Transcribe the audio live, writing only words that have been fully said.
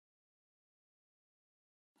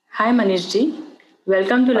Hi Manish Ji,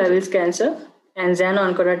 welcome to Levels Cancer and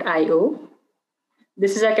ZenOnco.io.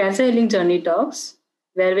 This is a cancer healing journey talks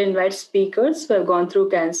where we invite speakers who have gone through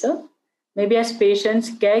cancer, maybe as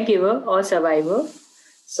patients, caregiver, or survivor.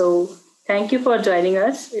 So, thank you for joining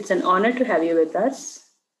us. It's an honor to have you with us.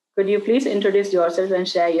 Could you please introduce yourself and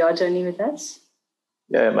share your journey with us?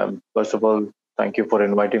 Yeah, ma'am. First of all, thank you for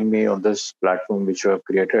inviting me on this platform which you have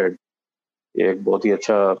created. ये एक बहुत ही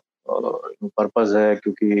अच्छा purpose है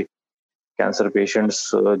क्योंकि cancer patients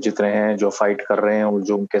जितने हैं जो fight कर रहे हैं और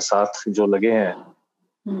जो उनके साथ जो लगे हैं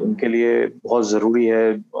उनके लिए बहुत ज़रूरी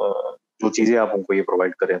है जो चीज़ें आप उनको ये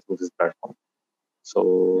प्रोवाइड करें through this platform. So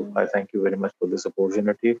I thank you very much for this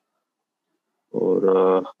opportunity.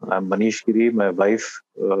 और I'm Manish Giri, my wife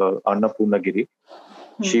Annapurna Giri.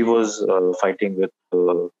 She was fighting with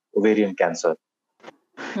ovarian cancer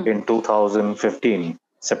in 2015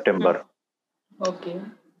 September. Okay.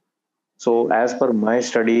 So as per my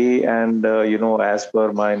study and as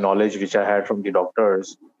per my knowledge which I had from the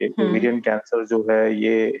doctors, ovarian cancer जो है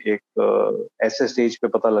ये एक ऐसे stage पे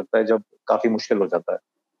पता लगता है जब काफी मुश्किल हो जाता है.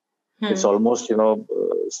 It's almost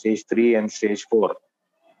stage 3 and stage 4.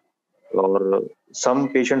 Or some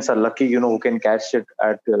patients are lucky who can catch it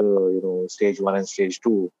at stage 1 and stage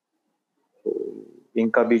 2. So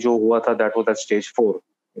इनका भी जो हुआ था that was at stage 4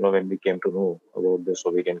 when we came to know about this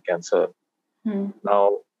ovarian cancer.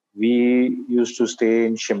 Now we used to stay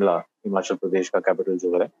in Shimla, Himachal Pradesh का capital जो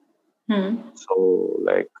है. So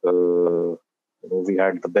like we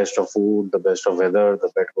had the best of food, the best of weather, the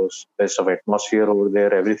best of atmosphere over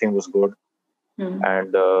there. Everything was good.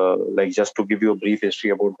 And like just to give you a brief history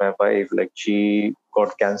about my wife, like she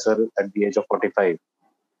got cancer at the age of 45.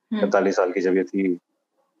 45 साल की जब ये थी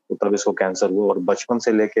तो तब इसको cancer हुआ और बचपन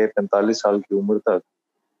से लेके 45 साल की उम्र तक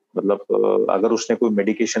मतलब अगर उसने कोई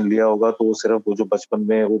मेडिकेशन लिया होगा तो वो सिर्फ वो जो बचपन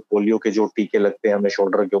में वो पोलियो के जो टीके लगते हैं हमें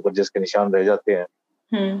शोल्डर के ऊपर जिसके निशान रह जाते हैं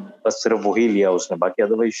बस सिर्फ वही लिया उसने. बाकी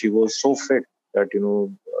otherwise she was so fit that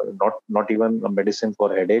not even a medicine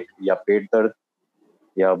for headache या पेट दर्द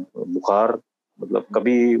या बुखार मतलब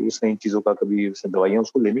कभी उसने इन चीजों का कभी उसने दवाइयां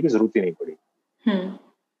उसको लेने की जरूरत ही नहीं पड़ी.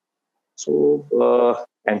 So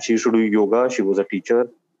and she used to do yoga. She was a teacher.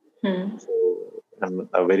 So and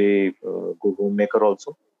a very good homemaker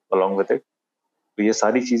also along with it. तो ये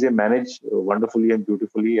सारी चीजें manage wonderfully and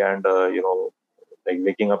beautifully and like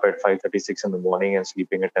waking up at 5:36 in the morning and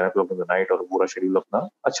sleeping at 10 o'clock in the night और पूरा schedule अपना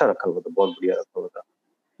अच्छा रखा हुआ था, बहुत बढ़िया रखा हुआ था.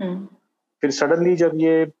 फिर सडनली जब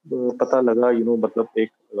ये पता लगा मतलब एक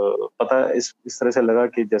पता इस तरह से लगा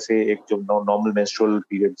कि जैसे एक जो नॉर्मल मेंस्ट्रुअल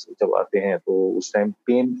पीरियड्स जब आते हैं तो उस टाइम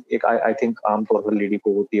पेन एक आई थिंक आमतौर पर लेडी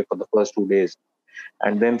को होती है for the first 2 days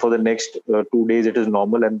and then for the next 2 days it is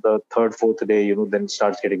normal and the third fourth day then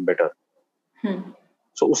starts getting better.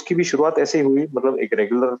 So उसकी भी शुरुआत ऐसे ही हुई मतलब एक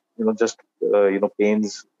रेगुलर जस्ट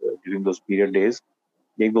पेन्स ड्यूरिंग दोस पीरियड डेज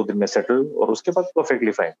 1-2 दिन में सेटल और उसके बाद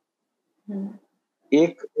परफेक्टली फाइन.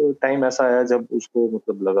 एक टाइम ऐसा आया जब उसको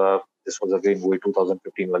मतलब लगा दिस वाज अगेन वही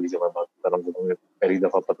 2015 वाली जब मैं बात कर रहा हूँ जब मुझे पहली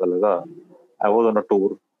दफा पता लगा I was on a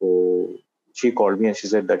tour तो she called me and she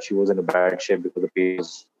said that she was in a bad shape because the pen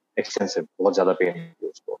was extensive, बहुत ज्यादा पेन थी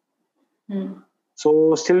उसको.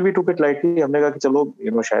 So still we took it lightly. हमने कहा कि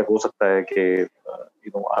चलो शायद हो सकता है कि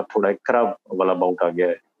आप थोड़ा एक खराब वाला बाउट आ गया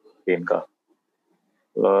है पेन का.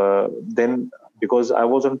 Then because I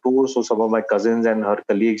was on tour, so some of my cousins and her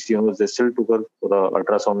colleagues, they still took her for the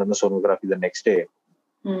ultrasound and the sonography the next day.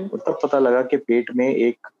 और तब पता लगा कि पेट में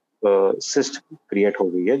एक cyst create हो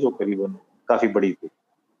गई है जो करीबन काफी बड़ी थी.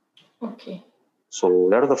 Okay. So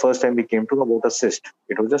that was the first time we came to know about a cyst.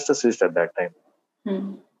 It was just a cyst at that time.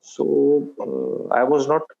 So I was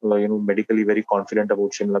not medically very confident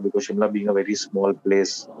about Shimla because Shimla being a very small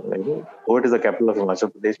place, though it is the capital of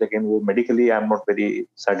Himachal Pradesh, लेकिन वो medically I am not very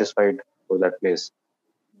satisfied for that place.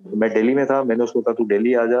 मैं दिल्ली में था, मैंने उसको कहा तू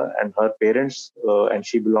दिल्ली आ जा and her parents and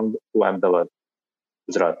she belonged to Ahmedabad,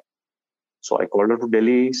 Gujarat. So I called her to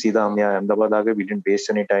Delhi. सीधा हम यहाँ अहमदाबाद आ गए. We didn't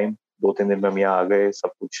waste any time. 2-3 दिन में हम यहाँ आ गए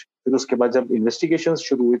सब कुछ. फिर उसके बाद जब इन्वेस्टिगेशन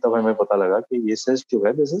शुरू हुई तब हमें पता लगा कि ये cyst जो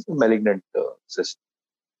है this is a malignant cyst.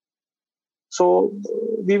 So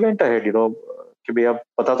we went ahead, कि भाई अब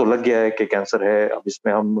पता तो लग गया है कि कैंसर है. अब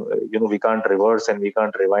इसमें हम we can't reverse and we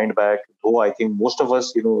can't rewind back. Though I think most of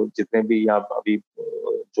us जितने भी यहाँ अभी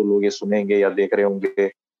जो लोग ये सुनेंगे या देख रहे होंगे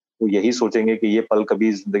वो यही सोचेंगे कि ये पल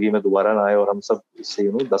कभी जिंदगी में दोबारा ना आए और हम सब इससे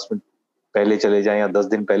 10 मिनट पहले चले जाएं या 10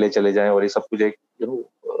 दिन पहले चले जाएं और ये सब कुछ एक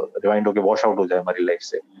रिवाइंड होके वॉश आउट हो जाए हमारी लाइफ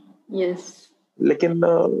से. Yes. लेकिन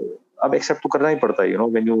अब एक्सेप्ट तो करना ही पड़ता है.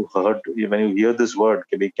 When you here this word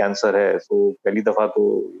कि भाई कैंसर है तो पहली दफा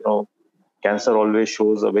तो cancer always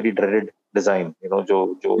shows a very dreaded design, जो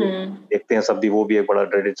जो देखते हैं सब भी, वो भी एक बड़ा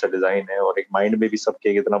ड्रेडेड सा डिजाइन है, और एक माइंड में भी सबके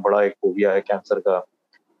इतना बड़ा एक फोबिया है कैंसर का,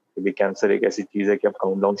 कि भी कैंसर एक ऐसी चीज है कि अब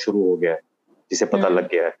काउंटडाउन शुरू हो गया है, जिसे पता लग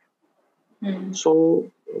गया है. So,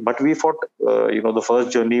 but we fought, the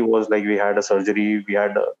first journey was like we had a surgery,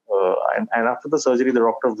 and after the surgery, the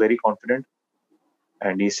doctor was very confident,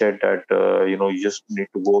 and he said that, you just need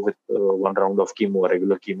to go with one round of chemo,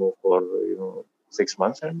 regular chemo for, 6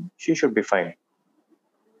 months, and she should be fine.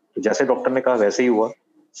 तो जैसे doctor ने कहा वैसे ही हुआ,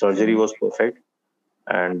 surgery was perfect.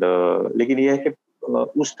 And लेकिन ये है कि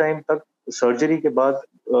उस टाइम तक सर्जरी के बाद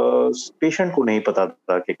पेशेंट को नहीं पता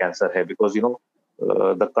था कि कैंसर है, because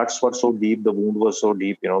the cuts were so deep, the wound was so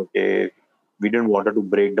deep, कि we didn't want to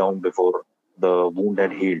break down before the wound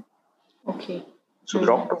had heeled. Okay. So the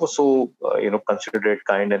doctor was so considerate,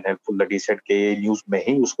 kind and helpful that he said कि ये news मैं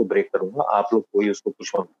ही उसको break करूंगा, आप लोग कोई उसको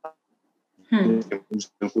कुछ मत,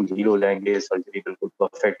 बिल्कुल हील हो जाएंगे, सर्जरी बिल्कुल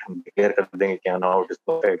परफेक्ट, हम डिक्लेयर कर देंगे कि नाउ इट इज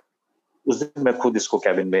परफेक्ट. उस दिन मैं खुद इसको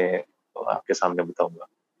कैबिन में आपके सामने बताऊंगा.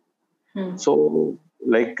 So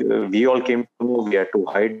like we all came to know we had to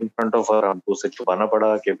hide in front of her. हमको उसे छुपाना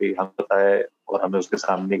पड़ा कि भाई हम बताए, और हमें उसके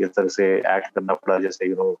सामने की तरह से एक्ट करना पड़ा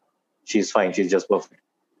जैसे she is fine, she is just perfect.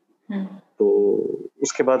 तो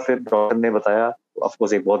उसके बाद फिर डॉक्टर ने बताया. ऑफ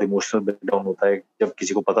कोर्स एक बहुत इमोशनल ब्रेकडाउन होता है जब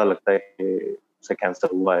किसी को पता लगता है कि उसे कैंसर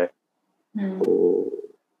हुआ है. तो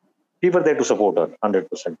we were there to support her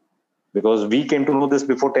 100%, because we came to know this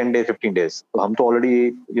before 10 days, 15 days. तो हम तो ऑलरेडी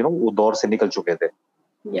वो दौर से निकल चुके थे.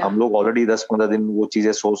 हम लोग ऑलरेडी 10-15 दिन वो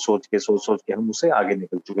चीजें सोच के हम उससे आगे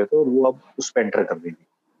निकल चुके थे, और वो अब उस पे एंटर कर रही थी.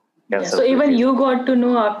 So even you got to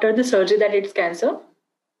know after the surgery that it's cancer?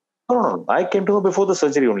 No. I came to know before the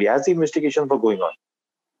surgery only, as the investigations were going on.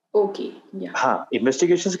 Okay, yeah. हाँ,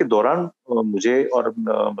 इन्वेस्टिगेशंस के दौरान मुझे और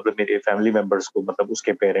मतलब मेरे फैमिली मेंबर्स को, मतलब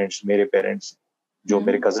उसके पेरेंट्स, मेरे पेरेंट्स, जो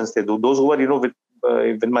मेरे कजिन्स थे, those who were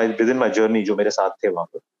with in my journey, जो मेरे साथ थे वहां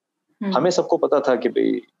पर, हमें सबको पता था कि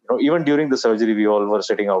भाई even during the surgery we all were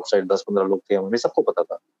sitting outside, 10-15 लोग थे, हमें सबको पता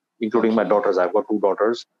था, including my daughters. I have got 2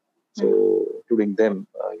 daughters, so including them,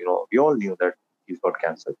 we all knew that he's got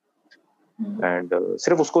cancer. And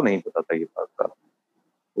सिर्फ उसको नहीं पता था ये बात का.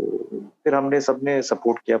 तो फिर हमने सबने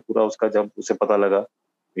सपोर्ट किया पूरा उसका. जब उसे पता लगा,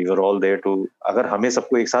 we were all there too. अगर हमें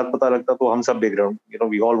सबको एक साथ पता लगता तो हम सब background,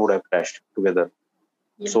 we all would have crashed together.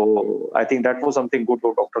 So I think that was something good.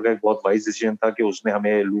 तो डॉक्टर का एक बहुत वाइज डिसीजन था कि उसने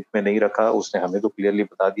हमें लूप में नहीं रखा. उसने हमें तो क्लियरली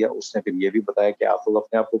बता दिया. उसने फिर ये भी बताया कि आप लोग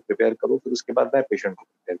अपने आप को प्रिपेयर करो, फिर उसके बाद मैं पेशेंट को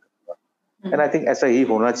प्रिपेयर करूंगा. एंड आई थिंक ऐसा ही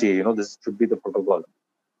होना चाहिए. This should be the protocol.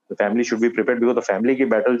 The family should be prepared, because the family की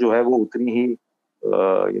बैटल जो है वो उतनी ही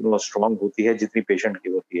स्ट्रांग होती है जितनी पेशेंट की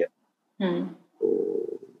होती है. तो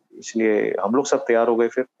इसलिए हम लोग सब तैयार हो गए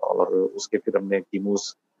फिर, और उसके फिर हमने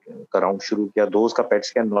कीमोस का राउंड शुरू किया. 2 का पेट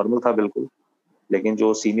स्कैन नॉर्मल था बिल्कुल, लेकिन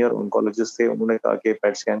जो सीनियर ऑन्कोलॉजिस्ट थे उन्होंने कहा कि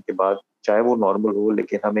पेट स्कैन के बाद चाहे वो नॉर्मल हो,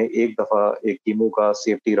 लेकिन हमें एक दफा एक कीमो का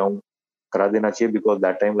सेफ्टी राउंड करा देना चाहिए, because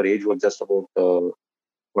that time her age was just about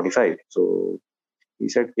 45. So he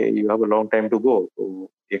said कि you have a long time to go, तो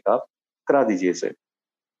एक आप करा दीजिए इसे.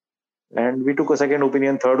 And we took a second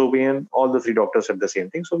opinion, third opinion. All the 3 doctors said the same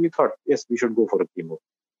thing. So we thought, yes, we should go for a chemo.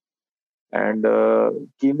 And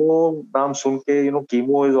chemo नाम सुन के,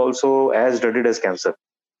 chemo is also as dreaded as cancer.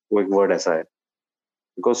 वो एक word ऐसा है.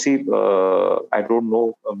 Because see, I don't know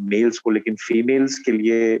males को, लेकिन females के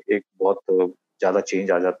लिए एक बहुत ज़्यादा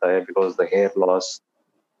change आ जाता है, because the hair loss,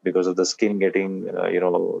 because of the skin getting,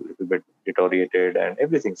 little bit deteriorated and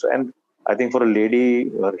everything. So, and I think for a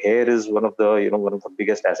lady, her hair is one of the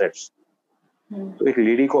biggest assets. तो एक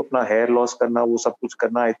lady को अपना hair loss करना, वो सब कुछ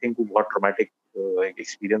करना, I think वो बहुत ट्रॉमेटिक एक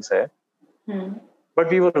एक्सपीरियंस है.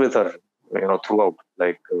 But we were with her throughout.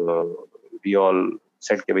 Like we all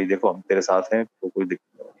said कि भाई देखो हम तेरे साथ हैं, तो कोई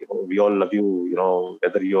we all love you,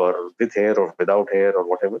 whether you are with hair or without hair or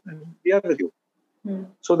whatever, we are with you.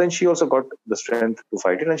 So then she also got the strength to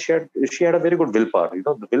fight it, and she had a very good willpower.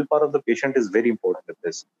 The willpower of the patient is very important with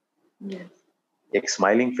this. Yes. एक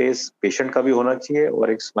smiling face patient का भी होना चाहिए,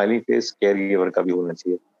 और एक smiling face care giver का भी होना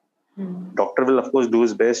चाहिए. Doctor will of course do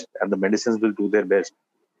his best and the medicine will do their best,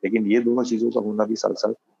 लेकिन ये दोनों चीजों का होना भी साथ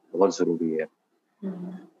साथ बहुत जरूरी है.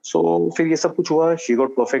 सो फिर ये सब कुछ हुआ. She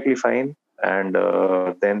got perfectly fine, and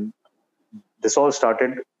then this all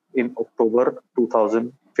started in October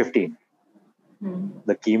 2015.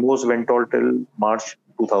 The chemos went all till March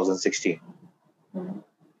 2016.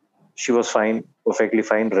 She was fine, perfectly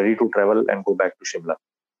fine, ready to travel and go back to Shimla.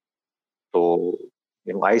 So,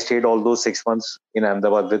 I stayed all those 6 months in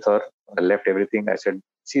Ahmedabad with her. I left everything. I said,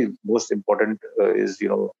 see, most important is,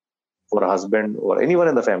 for a husband or anyone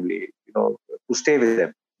in the family, to stay with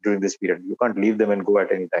them during this period. You can't leave them and go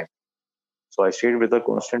at any time. So I stayed with her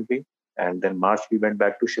constantly. And then March, we went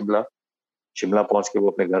back to Shimla. Shimla पहुंच के वो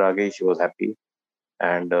अपने घर आ गई. She was happy.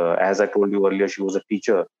 And as I told you earlier, she was a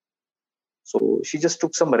teacher. So she just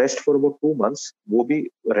took some rest for about 2 months. वो भी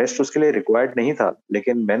rest उसके लिए रिक्वायर्ड नहीं था,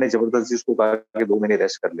 लेकिन मैंने जबरदस्ती उसको कहा कि 2 महीने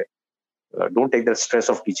रेस्ट कर ले. Don't take the stress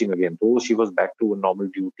of teaching again. So she was back to normal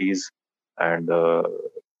duties and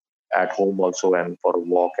at home also, and for a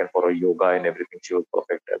walk and for a yoga and everything. She was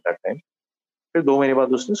perfect at that time. फिर 2 महीने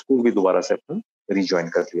बाद उसने school भी दोबारा से अपना rejoin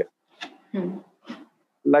कर लिया.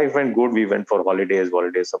 Life went good. We went for holidays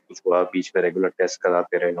सब कुछ हुआ. बीच में रेगुलर टेस्ट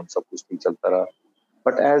कराते रहे हम, सब कुछ ठीक चलता रहा.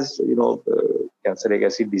 But as you know, cancer एक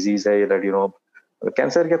ऐसी डिजीज है दैट यू नो,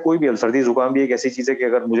 कैंसर क्या कोई भी, सर्दी जुकाम भी एक ऐसी चीज है कि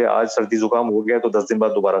अगर मुझे आज सर्दी जुकाम हो गया तो 10 दिन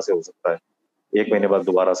बाद दोबारा से हो सकता है, 1 महीने बाद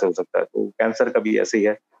दोबारा से हो सकता है. तो कैंसर का भी ऐसे ही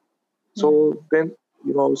है. So then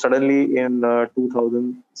you know, suddenly in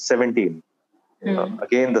 2017,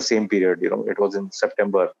 again the same period, you know, it was in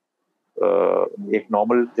September. एक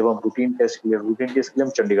नॉर्मल, जब हम रूटीन टेस्ट के लिए हम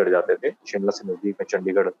चंडीगढ़ जाते थे. शिमला से नजदीक में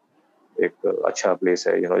चंडीगढ़ एक अच्छा प्लेस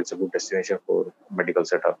है, you know, it's a good destination for medical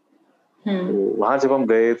setup. तो वहां जब हम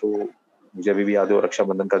गए तो मुझे अभी भी याद है,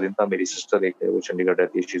 रक्षाबंधन का दिन था. मेरी सिस्टर एक है, वो चंडीगढ़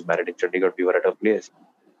रहती है, she is married in Chandigarh. We were at a place.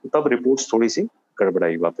 तब रिपोर्ट्स थोड़ी सी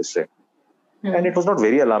गड़बड़ाई वापस से. And it was not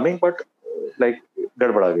very alarming, but like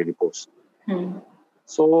गड़बड़ा गई reports.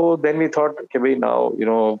 So then we thought, okay, bhai, now, you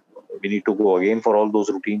know, we need to go again for all those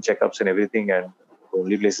routine checkups and everything, and the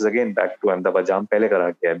only place is again back to Ahmedabad, jam pehle kara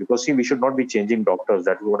ke hai. Because see, we should not be changing doctors.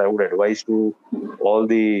 That is what I would advise to all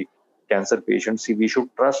the cancer patients. See, we should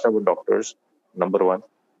trust our doctors, number one.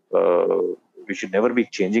 We should never be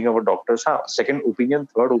changing our doctors. हाँ, second opinion,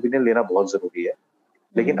 third opinion लेना बहुत जरूरी है.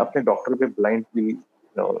 लेकिन अपने doctor पे blindly,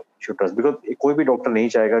 you know, should trust, because कोई भी डॉक्टर नहीं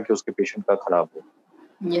चाहेगा कि उसके पेशेंट का खराब हो.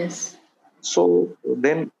 Yes. So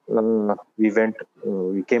then we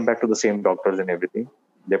came back to the same doctors and everything.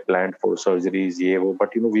 They planned for surgeries,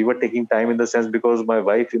 but you know, we were taking time in the sense because my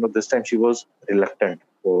wife, you know, this time she was reluctant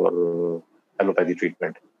for allopathy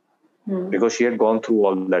treatment because she had gone through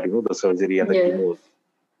all that, you know, the surgery and the chemo.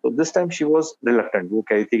 So this time she was reluctant. वो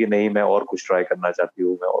कही थी कि नहीं, मैं और कुछ try करना चाहती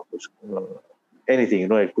हूँ, मैं और कुछ anything,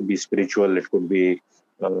 you know, it could be spiritual, it could be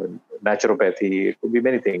naturopathy, it could be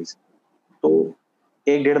many things. तो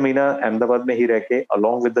 1-1.5 महीना अहमदाबाद में ही रह के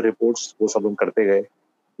अलॉन्ग विद द रिपोर्ट्स वो सब हम करते गए,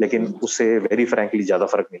 लेकिन उससे वेरी फ्रैंकली ज्यादा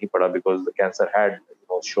फर्क नहीं पड़ा because the cancer had,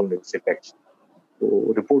 you know, shown its effects.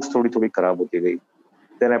 तो रिपोर्ट्स थोड़ी थोड़ी खराब होती गई.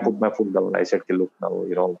 Then I put my foot down. I said कि लुक, नाउ,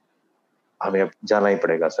 यू नो, हमें अब जाना ही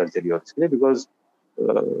पड़ेगा सर्जरी और इसके लिए, because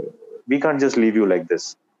we can't just leave you like this.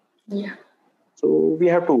 So we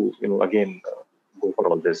have to, you know, again go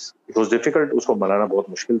for all this. It was difficult. उसको मनाना बहुत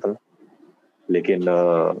मुश्किल था, लेकिन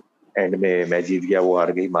एंड में मैं जीत गया, वो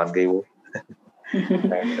हार गई, मान गई वो.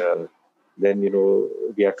 And then, you know,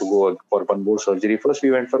 we had to go for one more surgery. First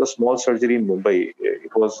we went for a small surgery in Mumbai.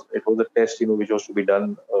 It was a test, you know, which was to be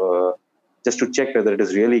done just to check whether it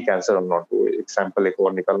is really cancer or not. तो एक sample एक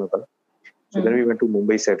और निकालना था. So then we went to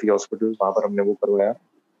Mumbai Sethi Hospital. वहाँ पर हमने वो करवाया.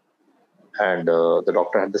 And the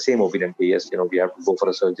doctor had the same opinion. Yes, you know, we have to go for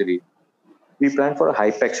a surgery. We planned for a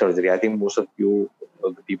high-pack surgery. I think most of you,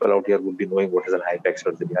 the people out here, would be knowing what is a high-pack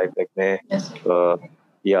surgery. High-pack में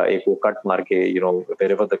एक वो cut मार के, you know,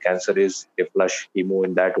 wherever the cancer is, they flush chemo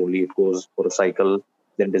in that only. It goes for a cycle,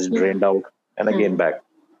 then it is drained out and again back.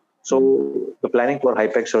 So the planning for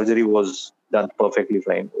high-pack surgery was done perfectly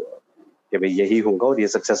fine. कि भाई यही होगा और ये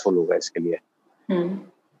successful होगा इसके लिए.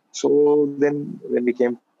 So then when we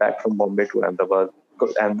came back from Bombay to Ahmedabad,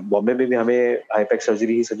 and Bombay में भी हमें high-pack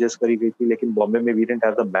surgery ही suggest करी गई थी, लेकिन Bombay में we didn't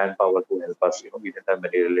have the manpower to help us. You know, we didn't have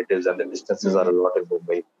many relatives and the distances are a lot in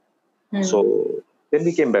Mumbai. So then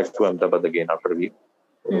we came back to Ahmedabad again after a week.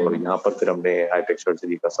 और यहाँ पर फिर हमने हाईपेक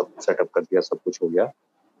surgery का सब setup कर दिया, सब कुछ हो गया.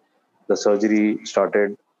 The surgery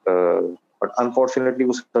started, but unfortunately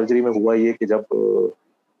उस सर्जरी में हुआ ये कि जब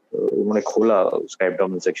उन्होंने खोला उसका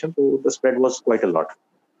एब्डोमेन सेक्शन, तो the spread was quite a lot.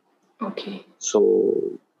 Okay. So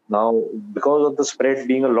now because of the spread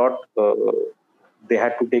being a lot, they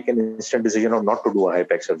had to take an instant decision of not to do a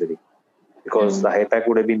high-pack surgery, because the high-pack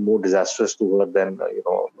would have been more disastrous to her than, you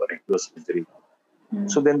know, a regular surgery.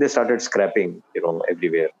 So then they started scrapping, you know,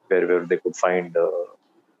 everywhere, wherever they could find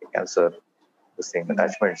cancer, the same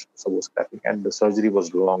attachments. So was scrapping, and the surgery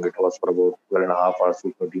was long. It was for about 12.5 hours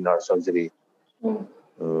to 13-hour surgery.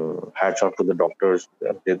 Hats off to the doctors.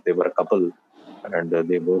 They were a couple, and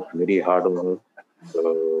they worked very hard on her.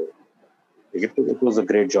 It was a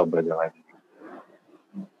great job by them.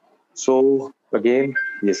 So again,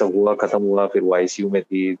 ये सब हुआ, खत्म हुआ. फिर वो ICU में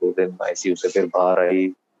थी, 2 दिन ICU से फिर बाहर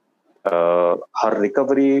आई. Her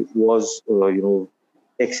recovery was, you know,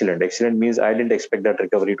 excellent. Excellent means I didn't expect that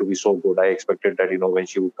recovery to be so good. I expected that, you know, when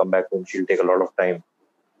she would come back home, she'll take a lot of time.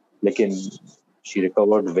 Lekin she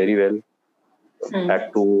recovered very well. had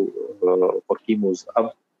to for chemos.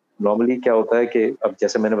 अब normally क्या होता है कि अब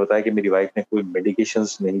जैसे मैंने बताया कि मेरी वाइफ ने कोई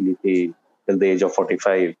मेडिकेशंस नहीं ली थी टिल द एज ऑफ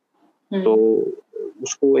 45, तो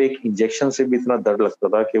उसको एक इंजेक्शन से भी इतना डर लगता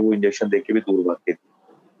था कि वो इंजेक्शन देख के भी दूर भागती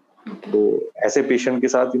थी। तो ऐसे पेशेंट के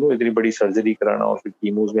साथ इतनी बड़ी सर्जरी कराना और फिर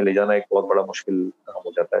कीमोज में ले जाना एक बहुत बड़ा मुश्किल काम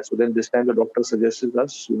हो जाता है। So then this time the doctor suggested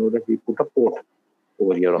us that we put a port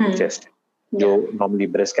over here on the chest, जो नॉर्मली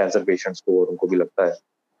ब्रेस्ट कैंसर पेशेंट्स को और उनको भी लगता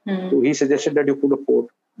है। तो he suggested that you put a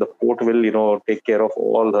port, the port will take care of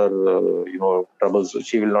all her troubles.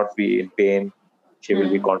 She will not be in pain, she will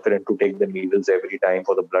be confident to take the needles every time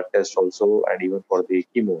for the blood test also, and even for the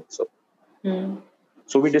chemo also.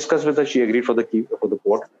 So we discussed with her, she agreed for the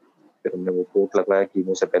port. फिर हमने वो port लगवाया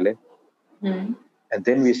chemo से पहले, and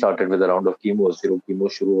then we started with a round of chemos. फिर वो chemo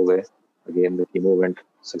शुरू हो गए, again the chemo went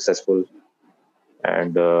successful,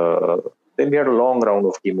 and then we had a long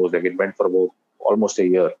round of chemos. Like it went for about almost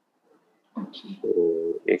a year. तो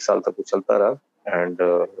एक साल तक वो चलता रहा, एंड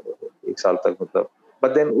एक साल तक मतलब,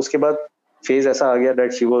 बट देन उसके बाद फेज ऐसा आ गया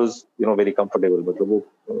that she was very comfortable. मतलब वो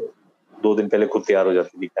 2 दिन पहले खुद तैयार हो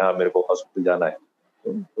जाती थी कि हाँ मेरे को हॉस्पिटल जाना है,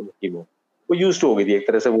 तो कीमो वो यूज्ड हो गई थी एक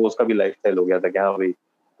तरह से। वो उसका भी लाइफ स्टाइल हो गया था कि हाँ भाई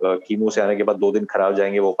कीमो से आने के बाद 2 दिन खराब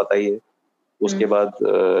जाएंगे, वो पता ही है। उसके बाद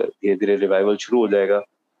धीरे धीरे रिवाइवल शुरू हो जाएगा,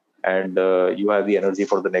 and you have the energy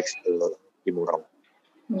for the next chemo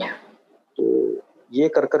round. तो ये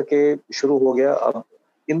कर करके शुरू हो गया। अब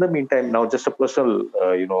in the mean time now just a personal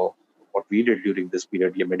what we did during this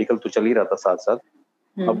period, ये मेडिकल तो चल ही रहा था साथ साथ।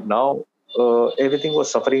 अब now everything was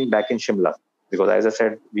suffering back in Shimla, because as I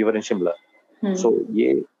said we were इन शिमला। सो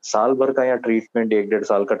ये साल भर का यहाँ ट्रीटमेंट, 1-1.5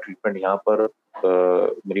 साल का ट्रीटमेंट यहाँ पर।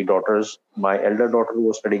 मेरी daughters, my Elder daughter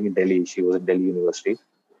was studying in Delhi, she was in Delhi university,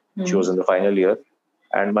 she was in the final year,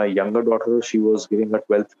 and my younger daughter she was giving her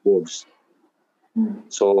 12th boards.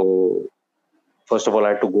 So first of all, I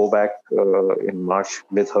had to go back in March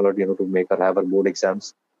with her, to make her have her board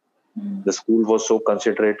exams. The school was so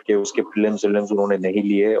considerate कि उसके prelims उन्होंने नहीं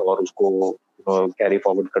लिए और उसको carry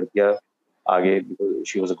forward कर दिया आगे, because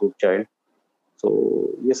she was a good child. So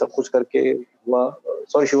ये सब कुछ करके हुआ।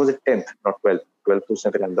 Sorry, she was in 10th, not 12th. 12th तो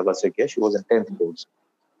उसने फिर अहमदाबाद से किया, she was in 10th boards.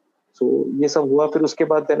 So ये सब हुआ। फिर उसके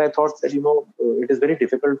बाद then I thought that it is very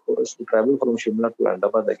difficult for us to travel from Shimla to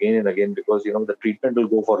Ahmedabad again and again, because the treatment will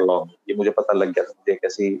go for long. ये मुझे पता लग गया था, मुझे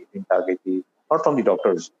कैसी hint आ गई थी, not from the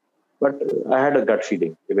doctors, but I had a gut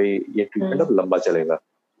feeling कि भाई ये ट्रीटमेंट अब लंबा चलेगा।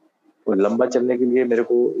 तो लंबा चलने के लिए मेरे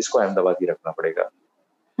को इसको अहमदाबाद ही रखना पड़ेगा।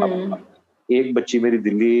 अब एक बच्ची मेरी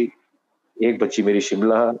दिल्ली, एक बच्ची मेरी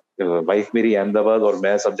शिमला, वाइफ मेरी अहमदाबाद, और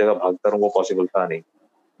मैं सब जगह भागता रहूं, वो पॉसिबल था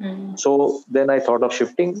नहीं। So then I thought of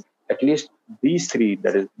shifting at least these three,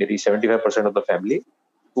 that is maybe 75% of the family,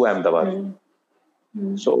 to Ahmedabad.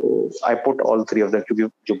 So I put all 3 of them, क्योंकि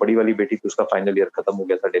जो बड़ी वाली बेटी थी उसका फाइनल ईयर खत्म हो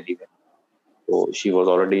गया था दिल्ली में, तो she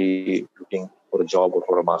was already looking for a job or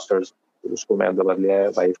for a masters, तो उसको मैं अहमदाबाद ले आया,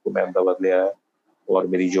 वाइफ को मैं अहमदाबाद ले आया, और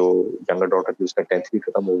मेरी जो यंगर डॉटर थी उसका 10th भी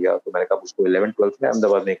खत्म हो गया। तो मैंने कहा उसको 11th-12th में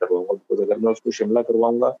अहमदाबाद नहीं करवाऊंगा, तो अगर मैं उसको शिमला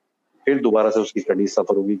करवाऊंगा फिर दोबारा से उसकी स्टडी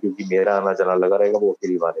सफर होगी, क्योंकि मेरा आना जाना लगा रहेगा, वो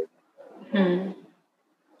अकेली वहां रहेगी।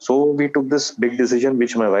 So we took this big decision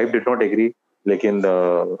which my wife did not agree, लेकिन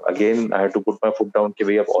again I had to put my foot down कि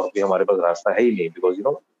भाई अब और भी हमारे पास रास्ता है ही नहीं, because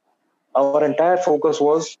our entire focus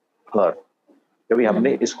was her, कि भाई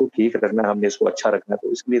हमने इसको ठीक रखना है, हमने इसको अच्छा रखना है।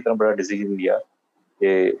 तो इसके लिए इतना बड़ा डिसीजन लिया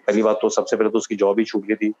कि पहली बात तो सबसे पहले तो उसकी जॉब ही छूट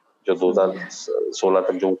गई थी, जो 2016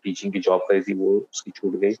 तक जो टीचिंग की जॉब करी थी वो उसकी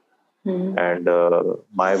छूट गई, and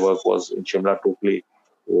my work was in Shimla totally.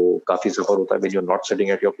 वो काफी सफर होता है, when you are not sitting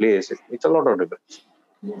at your place, it's a lot of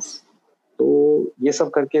difference. तो ये सब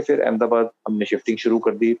करके फिर अहमदाबाद हमने शिफ्टिंग शुरू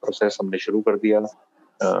कर दी, प्रोसेस हमने शुरू कर दिया।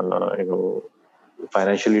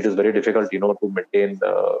 Financially it is very difficult to maintain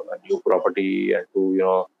a new property and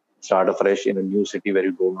to start afresh in a new city where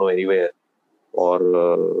you don't know anywhere, और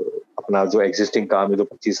अपना जो एग्जिस्टिंग काम है जो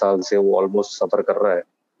 25 साल से वो ऑलमोस्ट सफर कर रहा है,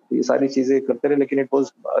 तो ये सारी चीजें करते रहे। लेकिन it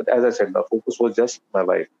was, as I said, the focus was just my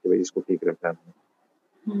wife, कि भाई इसको ठीक रखना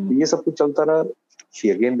है। ये सब कुछ चलता रहा। She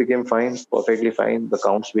again became fine, perfectly fine, the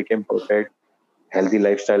counts became perfect, healthy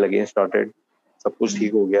lifestyle again started, सब कुछ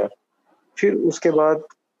ठीक हो गया। फिर उसके बाद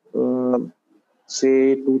से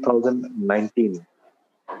 2019,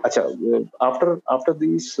 अच्छा, after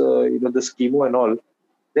these this chemo and all,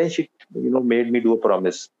 then she made me do a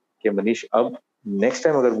promise कि मनीष, अब नेक्स्ट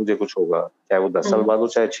टाइम अगर मुझे कुछ होगा, चाहे वो 10 साल बाद हो,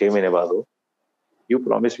 चाहे 6 महीने बाद हो, you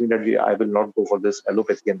promise me that I will not go for this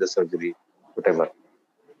allopathy and this surgery, whatever.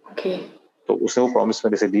 Okay. तो उसने वो प्रॉमिस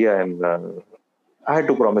मेरे से दिया, and I had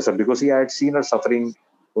to promise her because I had seen her suffering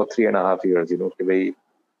for 3.5 years, कि भाई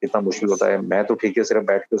इतना मुश्किल होता है। मैं तो ठीक है सिर्फ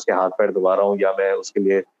बैठ के उसके हाथ पैर दबा रहा हूँ, या मैं उसके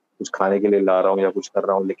लिए कुछ खाने के लिए ला रहा हूँ या कुछ कर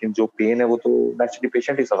रहा हूँ, लेकिन जो पेन है वो तो नेचुरली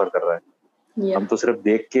पेशेंट ही सफर कर रहा है। हम तो सिर्फ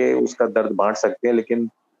देख के उसका दर्द बांट सकते हैं, लेकिन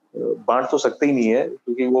बांट तो सकते ही नहीं है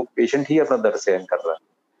क्योंकि वो पेशेंट ही अपना दर्द सहन कर रहा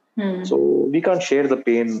है। So we can't share the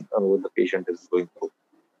pen what the patient is going through,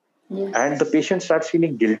 and the patient starts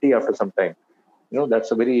feeling guilty after some time,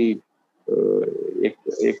 that's a very एक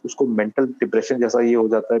एक उसको मेंटल डिप्रेशन जैसा ये हो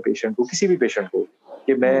जाता है पेशेंट को, किसी भी पेशेंट को,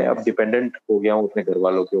 कि मैं अब डिपेंडेंट हो गया हूँ अपने घर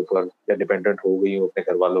वालों के ऊपर, या डिपेंडेंट हो गई हूँ अपने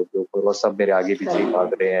घर वालों के ऊपर, और सब मेरे आगे पीछे ही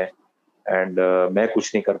भाग रहे हैं, एंड मैं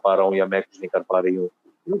कुछ नहीं कर पा रहा हूँ या मैं कुछ नहीं कर पा रही हूँ।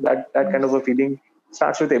 That that kind of a feeling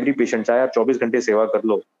starts with every patient. चाहे आप 24 घंटे सेवा कर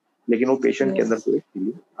लो, लेकिन वो पेशेंट के अंदर तो एक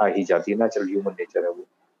फीलिंग आ ही जाती है, नेचुरल ह्यूमन नेचर है वो।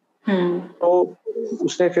 तो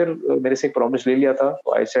उसने फिर मेरे से एक प्रॉमिस ले लिया था,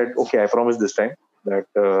 I said okay, I promise this time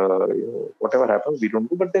that whatever happens we don't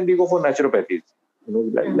do, but then we go for naturopathy,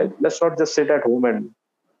 let's not just sit at home and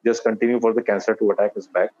just continue for the cancer to attack us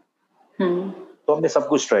back. तो हमने सब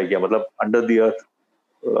कुछ try किया, मतलब under the earth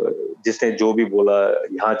जिसने जो भी बोला,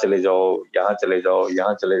 यहाँ चले जाओ, यहाँ चले जाओ,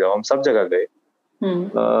 यहाँ चले जाओ, हम सब जगह गए।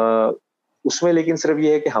 उसमें लेकिन सिर्फ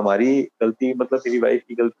ये है कि हमारी गलती, मतलब मेरी वाइफ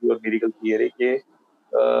की गलती और मेरी गलती ये रही कि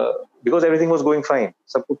because everything was going fine,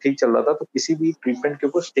 सब कुछ ठीक चल रहा था, तो किसी भी ट्रीटमेंट के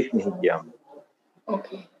ऊपर स्टिक नहीं किया हमने।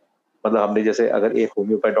 मतलब हमने जैसे अगर एक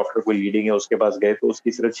होम्योपैथ डॉक्टर कोई लीडिंग है उसके पास गए तो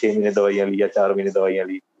उसकी सिर्फ 6 महीने दवाइयां ली या 4 महीने दवाइयां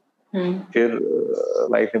ली, फिर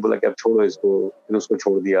वाइफ ने बोला कि अब छोड़ो इसको, फिर उसको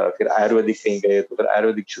छोड़ दिया, फिर आयुर्वेदिक कहीं गए तो फिर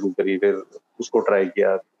आयुर्वेदिक शुरू करी, फिर उसको ट्राई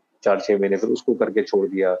किया 4-6 महीने, फिर उसको करके छोड़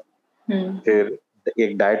दिया, फिर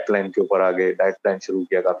एक डाइट प्लान के ऊपर आ गए, डाइट प्लान शुरू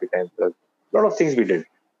किया काफी टाइम तक, lot of things we did.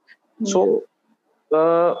 सो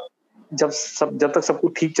जब तक सब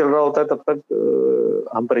कुछ ठीक चल रहा होता है तब तक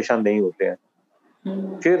हम परेशान नहीं होते हैं।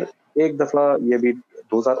 फिर एक दफा ये भी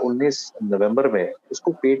 2019 नवंबर में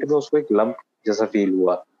उसको पेट में उसको एक लंप जैसा फील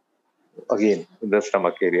हुआ, again in the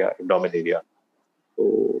stomach area, abdomen area. तो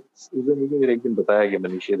उसने मुझे एक दिन बताया कि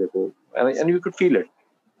मनीष ये देखो, and you could feel it,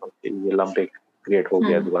 ये लंप एक क्रिएट हो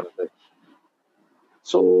गया दोबारा से।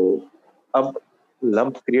 सो अब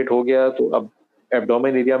लंप क्रिएट हो गया तो अब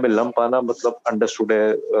एब्डोमेन एरिया में लंप आना मतलब अंडरस्टूड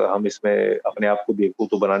है, हम इसमें अपने आप को बेवकूफ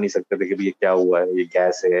तो बना नहीं सकते थे कि ये क्या हुआ है, ये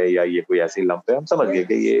गैस है या ये कोई ऐसी लंप है। हम समझ गए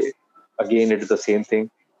कि ये again it is the same thing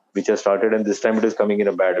which has started and this time it is coming in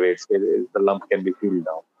a bad way, the lump can be feel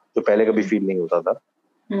now, तो पहले कभी फील नहीं होता था,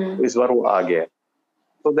 तो इस बार वो आ गया है।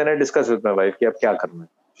 तो then I discuss with my wife कि अब क्या करना है।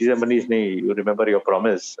 शी सेड मनीष नहीं, you remember your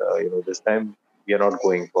promise, this time we are not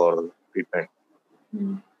going for treatment.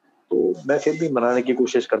 तो मैं फिर भी मनाने की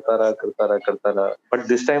कोशिश करता रहा, but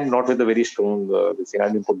this time not with a very strong I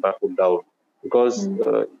didn't put down, because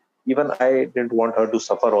even I didn't want her to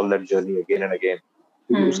suffer all that journey again and again,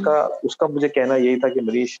 क्योंकि उसका मुझे कहना यही था कि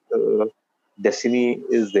मनीष, डेस्टिनी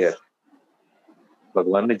इज देयर,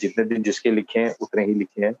 भगवान ने जितने दिन जिसके लिखे हैं उतने ही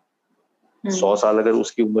लिखे हैं। 100 साल अगर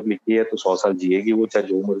उसकी उम्र लिखी है तो 100 साल जिएगी वो, चाहे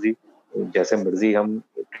जो मर्जी जैसे मर्जी हम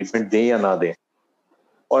ट्रीटमेंट दें या ना दें।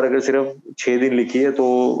 और अगर सिर्फ 6 दिन लिखी है तो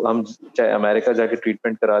हम चाहे अमेरिका जाके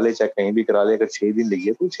ट्रीटमेंट करा ले, चाहे कहीं भी करा ले, अगर 6 दिन लिखी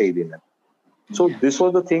है तो 6 दिन है। So this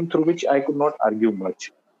was the thing through which I could not argue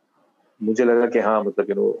much. मुझे लगा कि हाँ,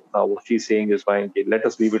 मतलब what she is saying is fine, कि let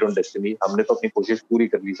us leave it on destiny. हमने तो अपनी कोशिश पूरी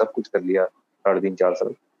कर ली, सब कुछ कर लिया 3.5-4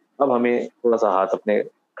 साल, अब हमें थोड़ा सा हाथ अपने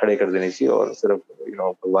खड़े कर देने चाहिए और सिर्फ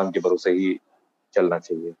भगवान के भरोसे ही चलना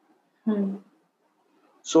चाहिए।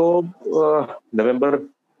 सो नवंबर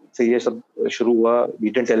से ये सब शुरू हुआ। We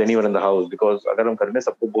didn't tell anyone in the house, because अगर हम घर में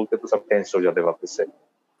सबको बोलते तो सब टेंस हो जाते वापस से।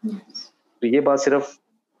 तो ये बात सिर्फ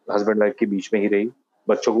हस्बैंड वाइफ के बीच में ही रही।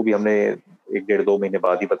 बच्चों को भी हमने 1-1.5-2 महीने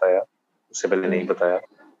बाद ही बताया, उससे पहले नहीं बताया।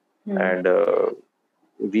 And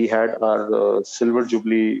we had our silver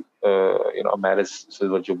jubilee, marriage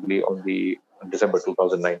silver jubilee on the December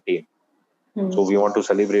 2019. So we want to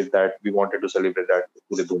celebrate that. We wanted to celebrate that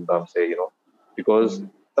पूरे धूमधाम से, because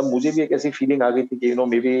तब मुझे भी एक ऐसी फीलिंग आ गई थी कि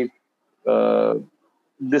maybe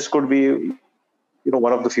this could be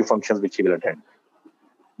one of the few functions which he will attend.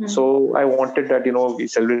 So I wanted that we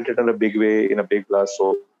celebrated in a big way, in a big class.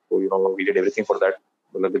 So we did everything for that.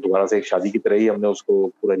 मतलब दोबारा से एक शादी की तरह ही हमने उसको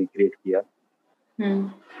पूरा रिक्रिएट किया.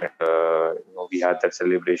 And we had that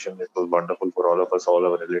celebration. It was wonderful for all of us. All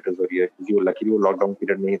our relatives were here. Luckily वो lockdown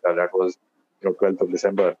period नहीं था. That was 12th of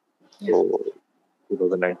December. So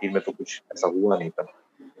 2019 में तो कुछ ऐसा हुआ नहीं था.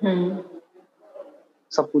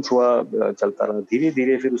 सब कुछ हुआ, चलता रहा. धीरे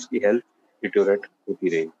धीरे फिर उसकी हेल्थ डिटोरेट होती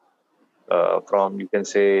रही. From you can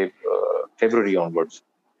say February onwards,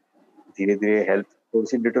 धीरे धीरे हेल्थ थोड़ी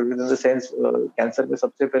सी deteriorate in the sense, cancer में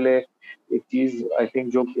सबसे पहले एक चीज आई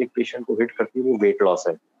थिंक जो एक पेशेंट को हिट करती है वो वेट लॉस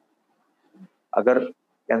है. अगर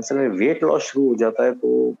कैंसर में वेट लॉस शुरू हो जाता है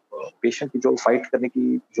तो पेशेंट की जो फाइट करने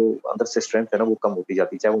की जो अंदर से स्ट्रेंथ है ना वो कम होती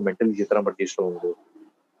जाती है, चाहे वो मेंटली जितना मर्जी स्ट्रॉन्ग हो.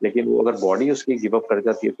 लेकिन वो अगर बॉडी उसकी गिव अप कर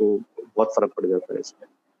जाती है तो बहुत फर्क पड़ जाता है इसमें।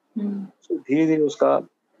 सो धीरे धीरे उसका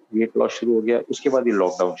वेट लॉस शुरू हो गया। उसके बाद ये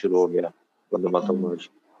लॉकडाउन शुरू हो गया for the month of March.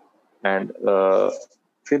 And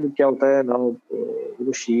फिर क्या होता है now, you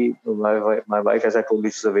know, she my wife as I told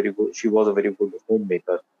you, she is a very good, she was a very good home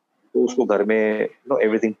maker. तो उसको घर में you know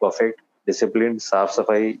everything perfect, discipline, साफ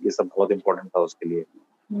सफाई, ये सब बहुत इंपॉर्टेंट था उसके लिए।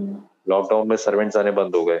 लॉकडाउन में सर्वेंट्स आने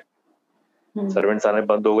बंद हो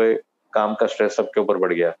गए, काम का स्ट्रेस सबके ऊपर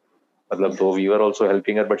बढ़ गया। मतलब दो we were also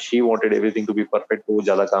helping her, but she wanted everything to be perfect, तो वो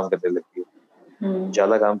ज्यादा काम करने लगी।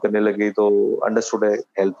 ज्यादा काम करने लगी तो अंडरस्टूड है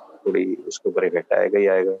हेल्थ थोड़ी उसके ऊपर इफेक्ट आएगा ही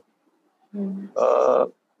आएगा।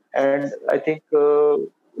 And I think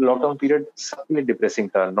lockdown period सबके लिए डिप्रेसिंग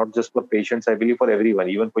था, not just for patients, I believe for everyone,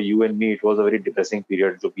 even for you and me it was a very depressing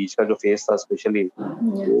period. जो बीच का जो फेज था स्पेशली,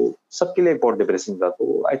 वो सबके लिए बहुत डिप्रेसिंग था।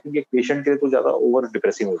 तो आई थिंक एक पेशेंट के लिए तो ज्यादा ओवर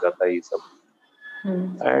डिप्रेसिंग हो जाता है ये सब।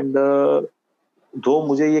 एंड दो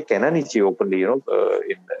मुझे ये कहना नहीं चाहिए openly, you know,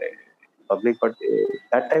 in public, but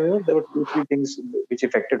that time, you know, there were two three things which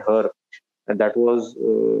affected her, and that was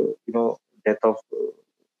death of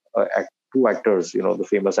two actors, you know, the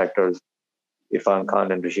famous actors Irfan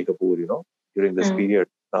Khan and Rishi Kapoor, you know, during this period.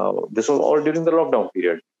 Now this was all during the lockdown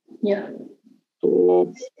period.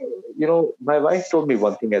 So you know, my wife told me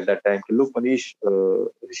one thing at that time, look Manish,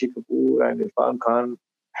 Rishi Kapoor and Irfan Khan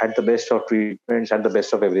had the best of treatments, had the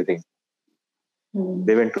best of everything.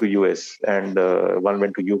 They went to US, and one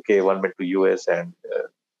went to UK, one went to US, and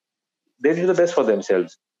they did the best for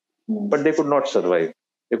themselves, but they could not survive,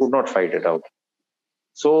 they could not fight it out.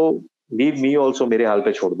 So leave me also, मेरे हाल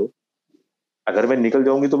पे छोड़ दो। अगर मैं निकल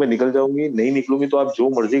जाऊंगी तो मैं निकल जाऊंगी, नहीं निकलूंगी तो आप जो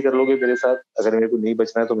मर्जी कर लोगे मेरे साथ, अगर मेरे को नहीं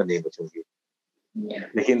बचना है तो मैं नहीं बचूंगी।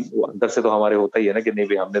 लेकिन वो अंदर से तो हमारे होता ही है ना कि नहीं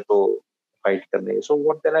भाई हमने तो फाइट करनी है। So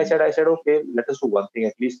what then I said okay let us do one thing,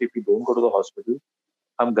 at least if you don't go to the hospital,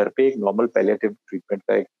 हम घर पे एक नॉर्मल पैलिएटिव ट्रीटमेंट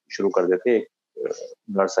का एक शुरू कर देते हैं।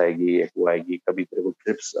 नर्स आएगी, एक वो आएगी, कभी तेरे को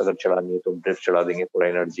ड्रिप्स अगर चढ़ानी है तो ड्रिप्स चढ़ा देंगे, थोड़ा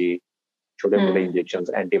एनर्जी, छोटे मोटे इंजेक्शंस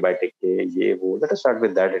एंटीबायोटिक के, ये वो, let us start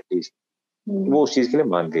with that at least. वो उस चीज के लिए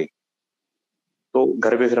मान गई। तो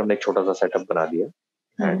घर पे फिर हमने एक छोटा सा सेटअप बना दिया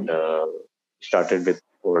and started with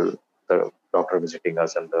the doctor visiting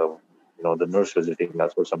us and the nurse visiting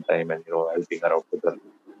us for some time and helping her out with the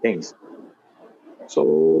things. सो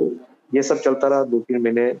ये सब चलता रहा 2-3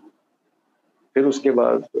 महीने। फिर उसके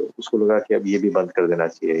बाद उसको लगा कि अब ये भी बंद कर देना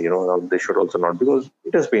चाहिए, this should also not, because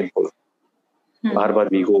it is painful. हर बार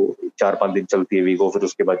वीगो 4-5 दिन चलती है वीगो, फिर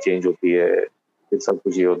उसके बाद चेंज होती है, फिर सब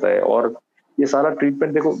कुछ ये होता है। और ये सारा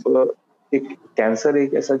ट्रीटमेंट देखो, एक कैंसर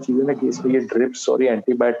एक ऐसा चीज है ना कि इसमें ये ड्रिप्स और ये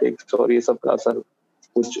एंटीबायोटिक्स और ये सब का असर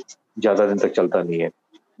कुछ ज्यादा दिन तक चलता नहीं है।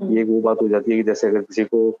 ये वो बात हो जाती है कि जैसे अगर किसी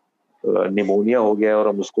को निमोनिया हो गया और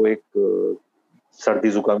हम उसको एक सर्दी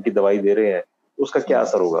जुकाम की दवाई दे रहे हैं, उसका क्या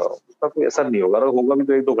असर होगा? उसका कोई असर नहीं होगा, और होगा भी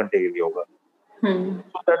तो 1-2 घंटे के लिए होगा।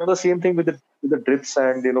 So that was the same thing with the drips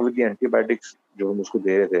and with the antibiotics जो हम उसको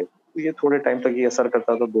दे रहे थे। तो ये थोड़े टाइम तक ये असर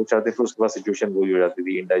करता था, 2-4 दिन, फिर उसके बाद सिचुएशन वही हो जाती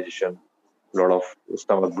थी, indigestion, lot of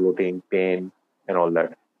stomach bloating, pain and all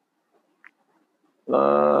that.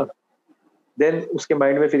 Then उसके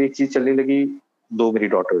माइंड में फिर एक चीज चलने लगी, 2 मेरी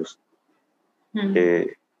डॉटर्स के,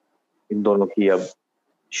 इन दोनों की अब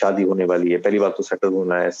शादी होने वाली है। पहली बात तो सेटल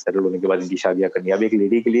होना है, सेटल होने के बाद इनकी शादियां करनी है। अब एक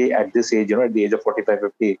लेडी के लिए at this age, at the age of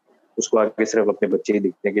 45-50, उसको आगे सिर्फ अपने बच्चे ही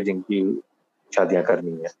दिखते हैं कि जिनकी शादियां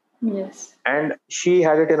करनी है। And she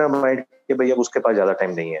had it in her mind कि भाई अब उसके पास ज्यादा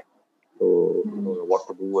टाइम नहीं है, तो what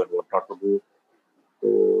to do and what not to do.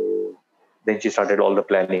 तो then she started all the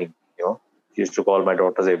planning, she used to call my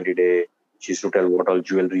daughters every day, she used to tell what all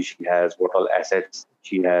jewellery she has, what all assets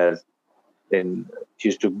she has. Then she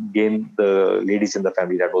used to gain the ladies in the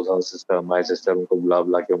family, that was her sister, my sister, उनको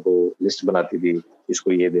बुला के उनको list बनाती थी,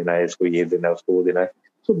 इसको ये देना है, इसको ये देना है, उसको वो देना है।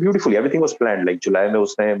 So beautifully everything was planned. Like July में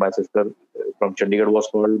उसने, my sister from Chandigarh was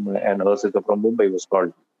called and her sister from Mumbai was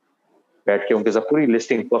called. बैठ के उनके साथ पूरी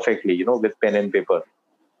listing perfectly, with pen and paper.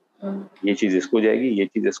 ये चीज इसको जाएगी, ये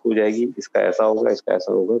चीज इसको जाएगी, इसका ऐसा होगा, इसका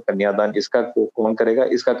ऐसा होगा, कन्यादान इसका कौन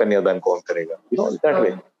करेगा, इसका कन्यादान कौन करेगा, that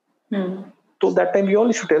way. तो that time we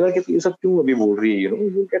all used to tell her कि ये सब क्यों अभी बोल रही है,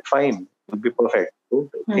 you'll get fine, you'll be perfect,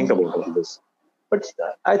 don't think about all this. But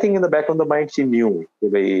I think in the back of the mind she knew कि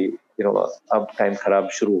भाई अब टाइम खराब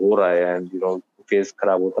शुरू हो रहा है and फेज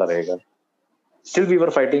खराब होता रहेगा. Still we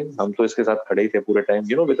were fighting, हम तो इसके साथ खड़े ही थे पूरे time,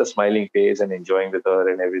 with a smiling face and enjoying with her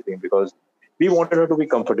and everything, because we wanted her to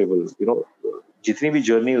be comfortable. जितनी भी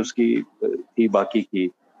जर्नी उसकी थी बाकी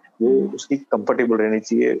की, वो उसकी कंफर्टेबल रहनी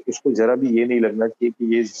चाहिए, उसको जरा भी ये नहीं लगना चाहिए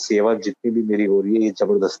कि ये सेवा जितनी भी मेरी हो रही है ये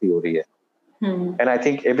जबरदस्ती हो रही है. And I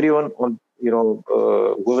think everyone on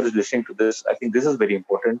whoever is listening to this, I think this is very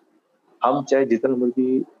important. हम चाहे जितना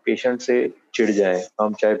मर्जी पेशेंट से चिढ़ जाए,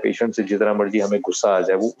 हम चाहे पेशेंट से जितना मर्जी हमें गुस्सा आ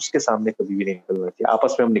जाए, वो उसके सामने कभी भी नहीं निकलना चाहिए।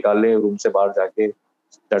 आपस में हम निकाल लें रूम से बाहर जाके,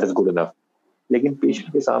 दैट इज गुड इनफ। लेकिन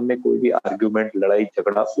पेशेंट के सामने कोई भी आर्ग्यूमेंट, लड़ाई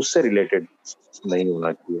झगड़ा उससे रिलेटेड नहीं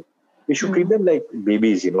होना चाहिए। We should treat them like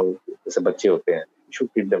babies, जैसे बच्चे होते हैं। We should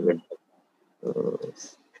treat them like,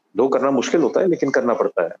 दो करना मुश्किल होता है लेकिन करना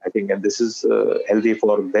पड़ता है, I think, and this is healthy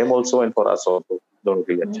for them also and for us also, दोनों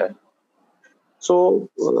के लिए अच्छा है। सो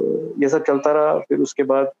ये सब चलता रहा। फिर उसके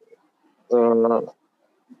बाद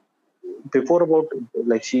before about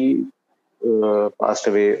like she passed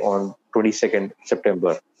away on 22nd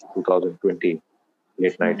September 2020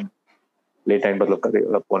 late night मतलब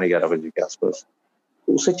 11:15 के आसपास।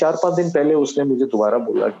 तो उससे 4-5 दिन पहले उसने मुझे दोबारा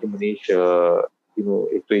बोला कि मनीष,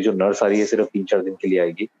 एक तो ये जो नर्स आ रही है सिर्फ 3-4 दिन के लिए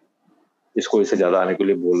आएगी, इसको इससे ज्यादा आने के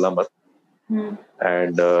लिए बोलना मत।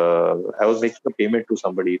 And I was making a payment to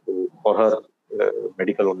somebody तो फॉर हर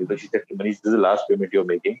मेडिकल ओनली, तो शी सेड कि Manish, this is the last payment you are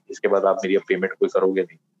making, इसके बाद आप मेरी अब पेमेंट कोई करोगे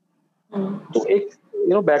नहीं। तो एक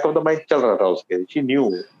बैक ऑफ द माइंड चल रहा था उसके, शी न्यू,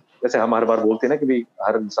 जैसे हम हर बार बोलते हैं ना कि भी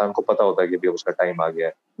हर इंसान को पता होता है कि भी उसका टाइम आ गया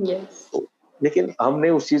है। तो लेकिन हमने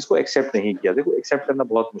उस चीज को एक्सेप्ट नहीं किया। देखो, एक्सेप्ट करना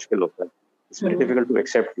बहुत मुश्किल होता है, it's very difficult to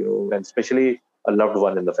accept, and specially a loved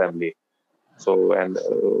one in the family. So, and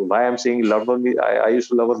why I'm saying loved one, I used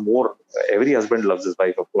to love her more. Every husband loves his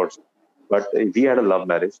wife, of course, but we had a love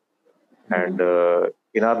marriage, and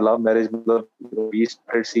in our love marriage, we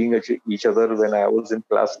started seeing each other when I was in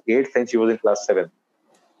class 8th and she was in class 7th.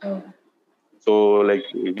 So,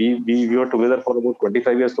 like we were together for about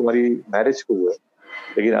 25 years. तो हमारी marriage को हुआ,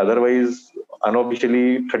 लेकिन otherwise unofficially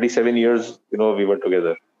 37 years, we were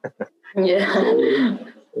together.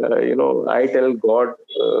 So, I tell God,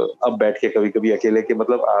 अब बैठ के कभी कभी अकेले के,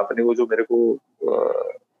 मतलब आपने वो जो मेरे को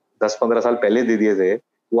 10-15 साल पहले दे दिए थे,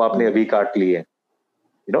 वो आपने अभी काट लिए.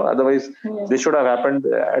 Otherwise this should have happened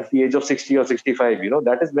at the age of 60 or 65.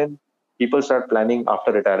 That is when people start planning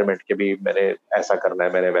after retirement कि भी मैंने ऐसा करना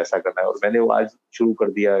है, मैंने वैसा करना है, और मैंने वो आज शुरू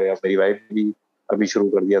कर दिया, या मेरी वाइफ भी अभी शुरू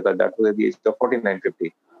कर दिया था. That was at the age of 49-50.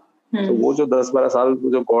 तो वो जो 10-12 साल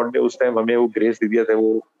जो गॉड ने उस टाइम हमें वो ग्रेस दे दिया था,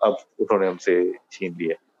 वो अब उन्होंने हमसे छीन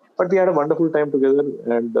लिया. But we had a wonderful time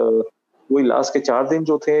together, and वही लास्ट के 4 दिन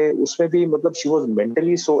जो थे उसमें भी, मतलब she was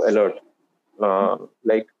mentally so alert.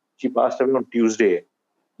 Like she passed away on Tuesday,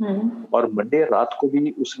 और मंडे रात को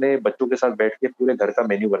भी उसने बच्चों के साथ बैठ के पूरे घर का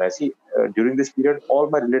मेन्यू बनाया. See, during this period all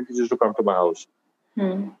my relatives used to come to my house.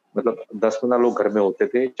 मतलब 10-15 लोग घर में होते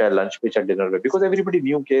थे, चाहे लंच पे चाहे डिनर में, बिकॉज एवरीबडी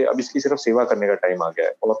न्यू के अब इसकी सिर्फ सेवा करने का टाइम आ गया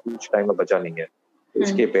है और कुछ टाइम अब बचा नहीं है. तो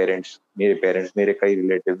इसके पेरेंट्स, मेरे कई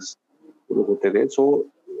रिलेटिव्स लोग होते थे. So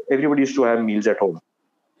everybody used to have meals at home.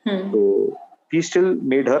 So he still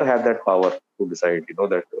made her have that power to decide,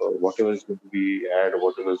 that whatever is going to be had,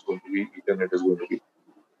 whatever is going to be eaten, it is going to be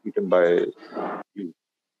eaten by you.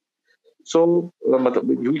 So मतलब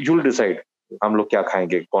you'll decide हम लोग क्या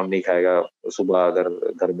खाएंगे, कौन नहीं खाएगा. सुबह अगर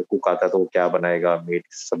घर में कुक आता है तो वो क्या बनाएगा, मीट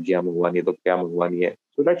सब्जियां मंगवानी है तो क्या मंगवानी है.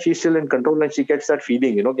 So that she's still in control and she gets that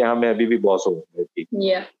feeling, कि हाँ मैं अभी भी बॉस हूँ.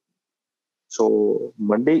 So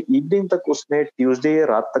मंडे इवनिंग तक उसने, ट्यूसडे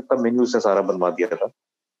रात तक का मेन्यू उसने सारा बनवा दिया था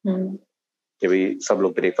कि भाई सब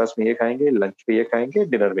लोग ब्रेकफास्ट में ये खाएंगे, लंच पे ये खाएंगे,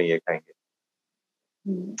 डिनर में ये खाएंगे.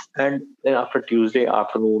 And then after Tuesday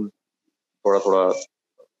afternoon थोड़ा थोड़ा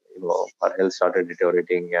our health started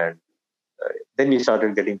deteriorating, and then we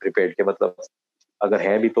started getting prepared कि मतलब अगर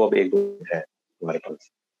है भी तो अब 1-2 दिन है हमारे पास.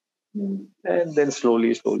 And then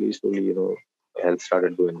slowly health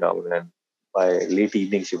started going down, and by late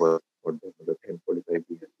evening she was 10:45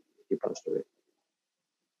 p.m. she passed away.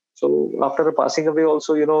 So after her passing away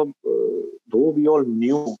also, though we all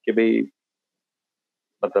knew कि भाई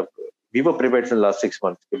मतलब we were prepared in the last 6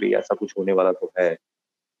 months कि भाई ऐसा कुछ होने वाला तो है,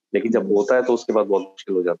 लेकिन जब होता है तो उसके बाद बहुत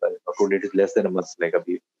मुश्किल हो जाता है. Today it is less than a month, like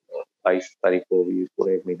अभी 22 तारीख को भी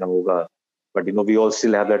पूरा 1 महीना होगा. But we all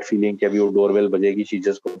still have that feeling कि अभी वो डोरबेल बजेगी, she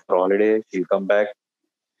just go for holiday, she'll come back,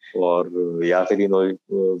 और या फिर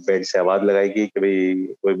बेड से आवाज लगाएगी कि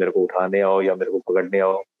भाई कोई मेरे को उठाने आओ या मेरे को पकड़ने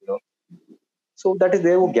आओ. So that is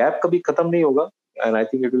there, वो गैप कभी खत्म नहीं होगा, and I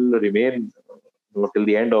think it will remain till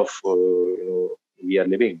the end of we are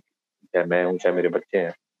living. चाहे मैं हूँ चाहे मेरे बच्चे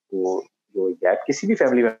हैं, वो जो गैप किसी भी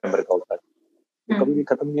फैमिली मेंबर का होता है वो कभी भी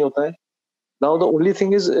खत्म नहीं होता है. Now the only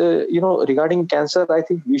thing is, regarding cancer, I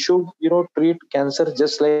think we should, treat cancer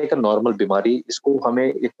just like a normal बीमारी. इसको हमें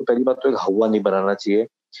एक तो पहली बात तो एक हवा नहीं बनाना चाहिए.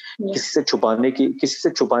 किसी से छुपाने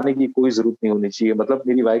की कोई जरूरत नहीं होनी चाहिए. मतलब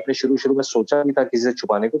मेरी वाइफ ने शुरू में सोचा भी था किसी से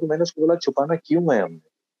छुपाने को, तो मैंने उसको बोला छुपाना क्यों है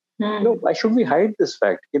हमने. Why should we hide this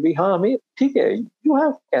fact कि भाई हाँ हमें ठीक है, you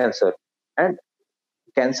have cancer, and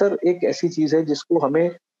cancer एक ऐसी चीज है जिसको हमें,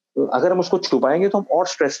 अगर हम उसको छुपाएंगे तो हम और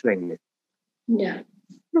स्ट्रेस लेंगे.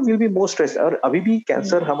 Will be more stress. और अभी भी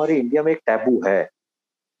कैंसर हमारे इंडिया में एक टैबू है।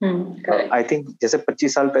 आई थिंक जैसे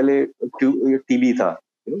 25 साल पहले टीबी था,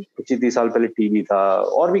 25-30 साल पहले टीबी था,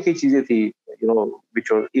 और भी कई चीजें थी,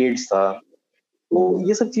 विच एड्स था। तो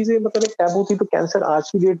ये सब चीजें मतलब एक टैबू थी, तो कैंसर आज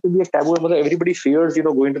की डेट में भी एक टैबू है। मतलब everybody fears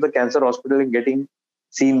going to the cancer hospital and getting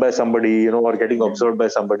scene by somebody, और गेटिंग ऑब्जर्व्ड बाय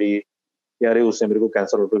समबडी, कि अरे उसने मेरे को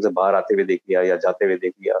कैंसर हॉस्पिटल से बाहर आते हुए देख लिया या जाते हुए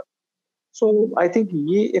देख लिया। सो आई थिंक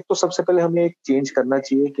ये एक तो सबसे पहले हमें एक चेंज करना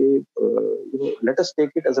चाहिए कि let us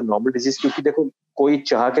take it as a normal disease, क्योंकि देखो कोई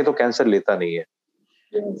चाह के तो कैंसर लेता नहीं है।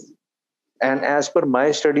 And as per my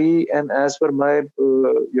study and as per my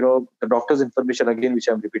the doctor's information again which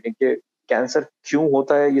I'm repeating, कि कैंसर क्यों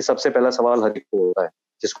होता है, ये सबसे पहला सवाल हर एक को होता है,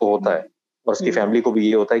 जिसको होता है, और उसकी फैमिली को भी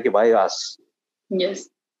ये होता है कि वाई आस।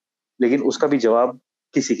 लेकिन उसका भी जवाब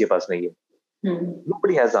किसी के पास नहीं है।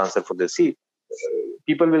 Nobody has the answer for this. See,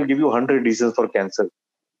 people will give you 100 reasons for cancer,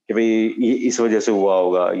 कि भाई ये इस वजह से हुआ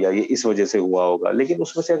होगा या ये इस वजह से हुआ होगा, लेकिन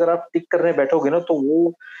उसमें से अगर आप टिक करने बैठोगे ना, तो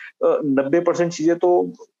वो 90% चीजें तो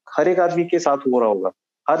हर एक आदमी के साथ हो रहा होगा,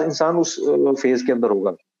 हर इंसान उस फेज के अंदर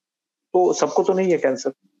होगा, तो सबको तो नहीं है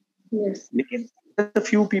कैंसर। लेकिन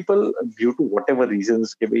few people due to whatever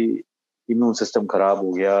reasons, कि भाई इम्यून सिस्टम खराब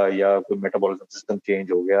हो गया, या कोई मेटाबॉलिज्म सिस्टम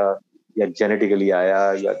चेंज हो गया, या जेनेटिकली आया,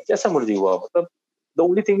 या जैसा मर्जी हुआ, मतलब the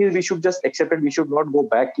only thing is we should just accept it, we should not go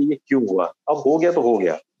back कि ये क्यों हुआ, अब हो गया तो हो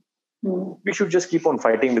गया। We should just keep on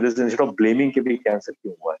fighting with this instead of blaming कि भी कैंसर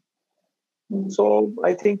क्यों हुआ है। So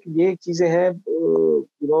I think ये चीजें हैं,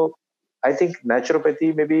 I think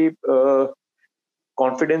नेचुरोपैथी में भी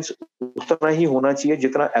कॉन्फिडेंस उतना ही होना चाहिए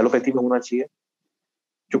जितना एलोपैथी में होना चाहिए,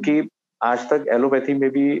 क्योंकि आज तक एलोपैथी में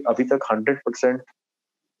भी अभी तक 100%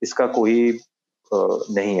 इसका कोई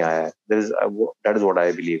नहीं आया है। That is what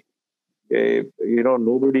I believe.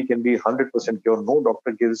 Nobody can be 100% cure. No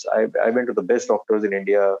doctor gives. I went to the best doctors in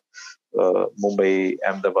India, Mumbai,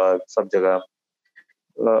 Ahmedabad, सब जगह.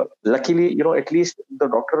 Luckily, at least the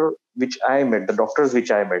doctors which I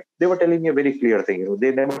met, they were telling me a very clear thing.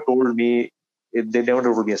 They never told me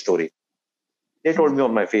a story. They told me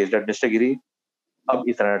on my face that Mr. Giri, अब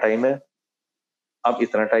इतना time है,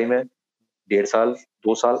 1.5 साल,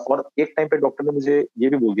 2 साल, और एक time पे doctor ने मुझे ये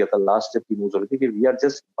भी बोल दिया था लास्ट जब कीमोज हो रही थी कि we are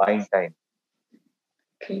just buying time.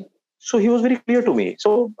 So he was very clear to me. So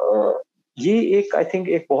ये एक आई थिंक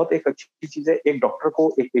एक बहुत एक अच्छी चीज है, एक डॉक्टर को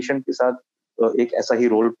एक पेशेंट के साथ एक ऐसा ही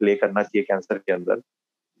रोल प्ले करना चाहिए कैंसर के अंदर।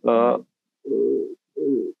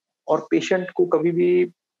 और पेशेंट को कभी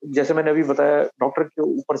भी, जैसे मैंने अभी बताया, डॉक्टर के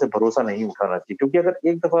ऊपर से भरोसा नहीं उठाना चाहिए, क्योंकि अगर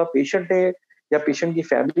एक दफा पेशेंट ने या पेशेंट की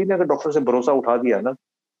फैमिली ने अगर डॉक्टर से भरोसा उठा दिया ना,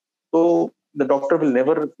 तो the doctor will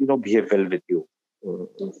never behave well with you,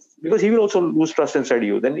 because he will also lose trust inside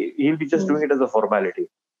you. Then he'll be just doing it as a formality.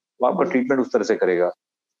 वो आपका ट्रीटमेंट उस तरह से करेगा।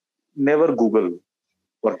 Never Google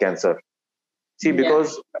for cancer. C,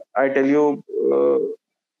 because I tell you,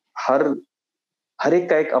 हर एक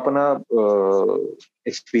का एक अपना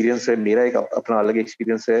एक्सपीरियंस है, मेरा एक अपना अलग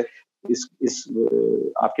एक्सपीरियंस है। इस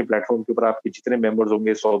आपके प्लेटफॉर्म के ऊपर आपके जितने मेंबर्स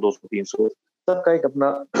होंगे, 100, 200, 300, सबका एक अपना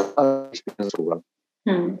एक्सपीरियंस होगा।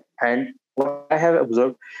 एंड आई हैव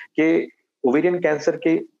ऑब्जर्व कि ओवेरियन कैंसर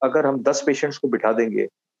के अगर हम 10 पेशेंट्स को बिठा देंगे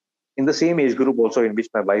in the same age group also in which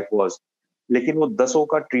my wife was, लेकिन वो 10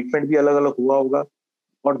 का ट्रीटमेंट भी अलग अलग हुआ होगा,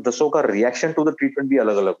 और 10 का रिएक्शन टू द ट्रीटमेंट भी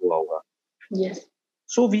अलग अलग हुआ होगा।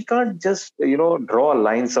 सो we can't just draw a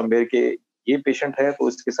line somewhere के ये पेशेंट है तो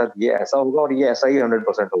इसके साथ ये ऐसा होगा और ये ऐसा ही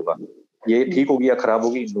 100% होगा, ये ठीक होगी या खराब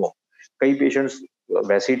होगी। नो, कई पेशेंट्स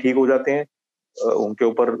वैसे ही ठीक हो जाते हैं, उनके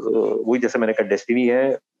ऊपर वही जैसे मैंने कहा डेस्टिनी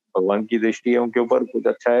है, भगवान की दृष्टि है उनके ऊपर, कुछ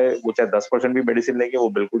अच्छा है, वो चाहे 10% भी मेडिसिन लेंगे वो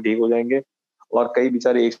बिल्कुल ठीक हो जाएंगे, और कई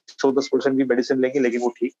बेचारे 110% भी मेडिसिन लेंगे लेकिन वो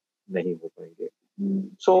ठीक नहीं हो पाएंगे।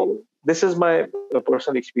 So this is my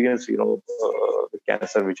personal experience,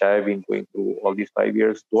 cancer which I have been going through all these 5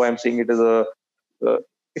 years, though I'm saying it is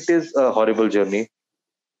a horrible journey,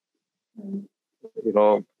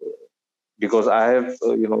 because I have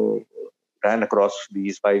ran across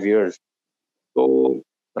these 5 years. तो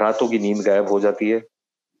रातों की नींद गायब हो जाती है,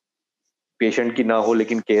 patient की ना हो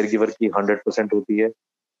लेकिन केयर गिवर की 100% होती है,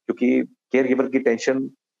 क्योंकि केयर गिवर की टेंशन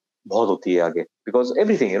बहुत होती है आगे, because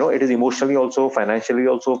everything it is emotionally also, financially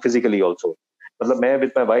also, physically also. मतलब मैं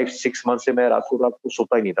विद माई वाइफ 6 मंथ से मैं रात को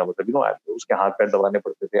सोता ही नहीं था, मतलब उसके हाथ पैर दबाने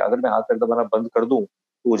पड़ते थे, अगर मैं हाथ पैर दबाना बंद कर दूं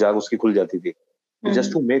तो वो जाग उसकी खुल जाती थी।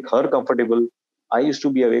 Just to make her comfortable I used to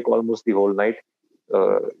be awake almost the whole night,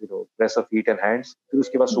 press of feet and hands. फिर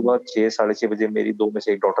उसके बाद सुबह 6, 6:30 बजे मेरी 2 में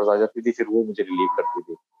से एक डॉटर आ जाती थी, फिर वो मुझे रिलीव करती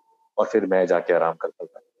थी और फिर मैं जाके आराम करता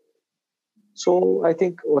था। सो आई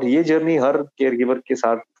थिंक, और ये जर्नी हर केयर गिवर के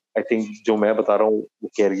साथ, आई थिंक जो मैं बता रहा हूँ वो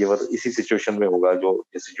केयर गिवर इसी सिचुएशन में होगा जो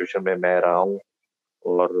जिस सिचुएशन में मैं रहा हूँ।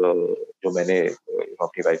 और जो मैंने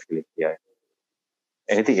अपनी वाइफ के लिए किया है.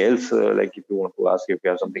 Anything else like if you want to ask, if you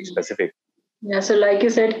have something specific? Yeah, so like you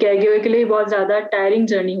said, caregiver के लिए बहुत ज़्यादा टायरिंग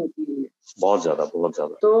जर्नी होती है. बहुत ज़्यादा, बहुत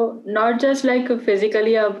ज़्यादा. तो नॉट जस्ट लाइक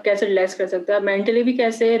फिजिकली आप कैसे रिलैक्स कर सकते हो, आप मेंटली भी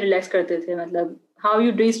कैसे रिलैक्स करते थे, मतलब how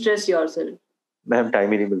you destress yourself? Ma'am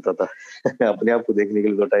time ही नहीं मिलता था. अपने आप को देखने के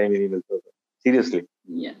लिए तो टाइम ही नहीं मिलता था. Seriously,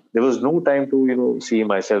 Yeah. there was no time to see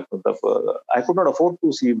myself. मतलब I could not afford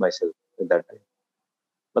to see myself at that time.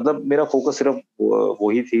 मतलब मेरा फोकस सिर्फ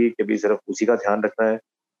वही थी कि भी सिर्फ उसी का ध्यान रखना है.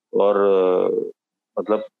 और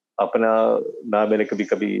मतलब अपना, ना मैंने कभी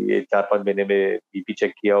कभी ये 4-5 महीने में बीपी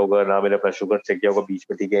चेक किया होगा, ना मैंने अपना शुगर चेक किया होगा. बीच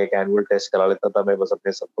में ठीक है एक एनुअल टेस्ट करा लेता था मैं बस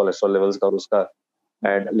अपने सब कोलेस्ट्रॉल लेवल्स का और उसका.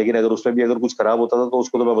 एंड लेकिन अगर उसमें भी अगर कुछ खराब होता था तो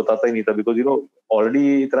उसको तो मैं बताता ही नहीं था, बिकॉज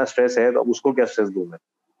ऑलरेडी इतना स्ट्रेस है तो उसको क्या स्ट्रेस दूं मैं.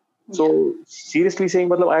 सो सीरियसली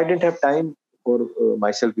सेइंग मतलब I didn't have time for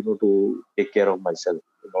my self to take care of my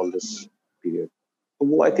self in all this period. तो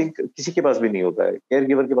वो आई थिंक किसी के पास भी नहीं होता है, केयर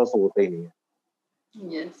गिवर के पास तो होता ही नहीं है.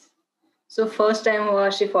 Yes. So first time हुआ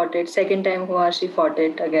she fought it, second time हुआ she fought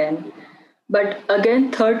it again, but again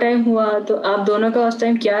third time हुआ तो आप दोनों का उस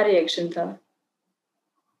टाइम क्या रिएक्शन था?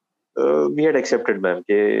 We had accepted, ma'am,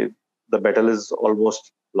 कि the battle is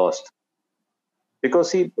almost lost.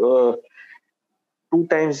 Because see, 2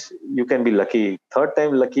 times you can be lucky, third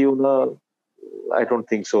time lucky होना, I don't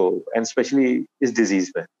think so, and especially इस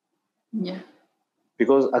disease में. Yeah.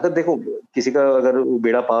 Because अगर देखो किसी का अगर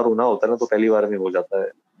बेड़ा पार होना होता है ना तो पहली बार में हो जाता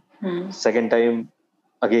है. Second time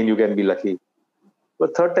again you can be lucky,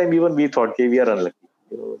 but third time even we thought कि we are unlucky.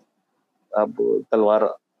 अब तलवार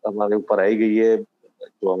हमारे ऊपर आई गई है,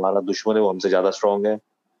 जो हमारा दुश्मन है वो हमसे ज्यादा स्ट्रांग है.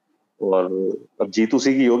 और अब जीत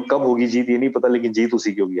उसी की होगी, कब होगी जीत ये नहीं पता, लेकिन जीत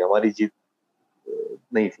उसी की होगी. हमारी जीत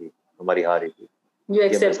नहीं थी, हमारी हार ही थी. You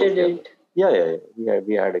accepted it. Yeah,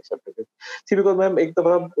 we had accepted it. See, because ma'am एक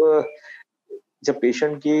दफा जब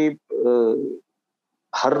पेशेंट की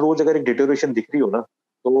हर रोज अगर एक डिटेरियोरेशन दिख रही हो ना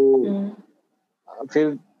तो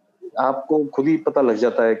फिर आपको खुद ही पता लग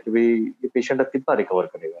जाता है कि भाई ये पेशेंट अब कितना रिकवर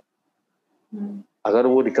करेगा. अगर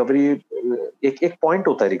वो रिकवरी एक एक पॉइंट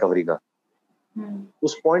होता है रिकवरी का,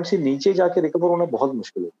 उस पॉइंट से नीचे जाके रिकवर होना बहुत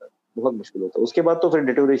मुश्किल होता है, बहुत मुश्किल होता है. उसके बाद तो फिर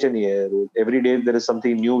डिटेरियोरेशन ही है. Every day there is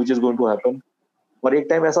something new which is going to happen. और एक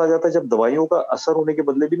टाइम ऐसा आ जाता है जब दवाइयों का असर होने के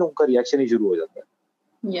बदले भी ना उनका रिएक्शन ही शुरू हो जाता है.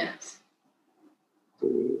 Yes. तो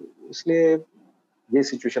इसलिए ये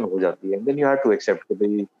सिचुएशन हो जाती है. Then you have to accept कि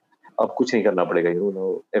भाई अब कुछ नहीं करना पड़ेगा,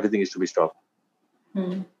 everything is to be stop.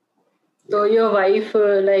 तो योर वाइफ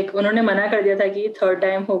लाइक उन्होंने मना कर दिया था कि थर्ड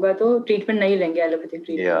टाइम होगा तो ट्रीटमेंट नहीं लेंगे, allopathic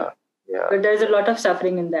treatment. But there is a lot of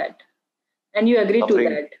suffering in that, and you agree to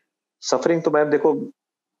that. Suffering तो मैम देखो,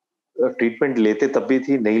 ट्रीटमेंट लेते तब भी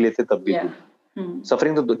थी, नहीं लेते तब भी थी.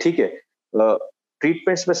 सफरिंग तो ठीक है.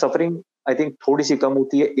 ट्रीटमेंट्स में सफरिंग आई थिंक थोड़ी सी कम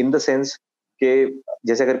होती है इन द सेंस कि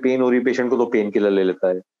जैसे अगर पेन हो रही है पेशेंट को तो पेन किलर ले लेता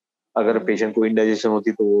है. अगर पेशेंट को इंडाइजेशन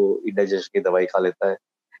होती तो वो इंडाइजेशन की दवाई खा लेता है.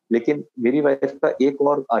 लेकिन मेरी वाइफ का एक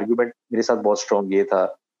और आर्ग्यूमेंट मेरे साथ बहुत स्ट्रांग ये था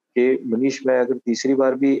कि मनीष, मैं अगर तीसरी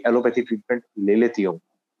बार भी एलोपैथी ट्रीटमेंट ले लेती हूँ,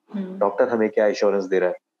 डॉक्टर हमें क्या एश्योरेंस दे रहा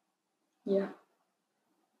है.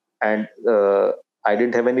 And I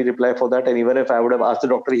didn't have any reply for that, and even if I would have asked the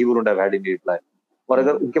doctor, he wouldn't have had any reply. और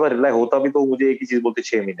अगर उनके पास रिप्लाई होता भी तो मुझे एक ही चीज बोलते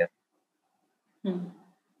 6 महीने.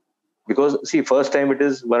 Because see, first time it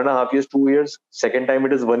is 1.5 years, 2 years, second time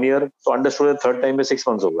it is 1 year, so understood that third time में 6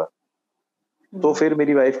 months होगा. तो फिर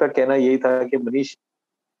मेरी वाइफ का कहना यही था कि मनीष,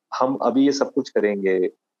 हम अभी ये सब कुछ करेंगे,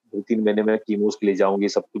 2-3 महीने में कीमोस के लिए जाऊंगी,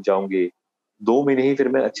 सब कुछ जाऊंगी, 2 महीने ही फिर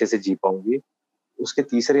मैं अच्छे से जी पाऊंगी. उसके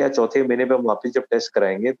तीसरे या चौथे महीने पे हम वापस जब टेस्ट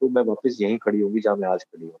कराएंगे तो मैं वापस यहीं खड़ी होंगी जहां मैं आज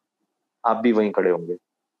खड़ी हूँ, आप भी वहीं खड़े होंगे.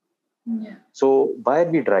 So why are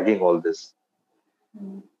we dragging all this.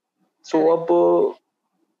 सो अब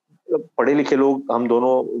पढ़े लिखे लोग हम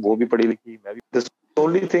दोनों, वो भी पढ़ी लिखी, मैं भी, this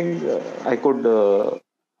only thing I could,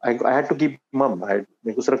 I had to keep मम.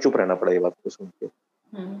 मेरे को सिर्फ चुप रहना पड़ा ये बात को सुन के.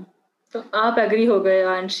 तो आप एग्री हो गए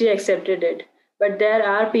and she accepted it. But there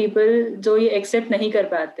are people जो ये एक्सेप्ट नहीं कर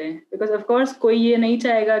पाते हैं, बिकॉज ऑफ कोर्स कोई ये नहीं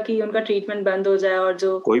चाहेगा कि उनका ट्रीटमेंट बंद हो जाए और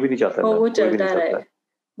जो कोई भी नहीं चाहता वो चलता रहे.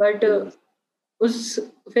 बट उस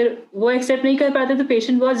फिर वो एक्सेप्ट नहीं कर पाते तो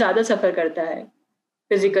पेशेंट बहुत ज्यादा सफर करता है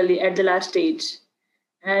physically at the last stage,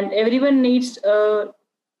 and everyone needs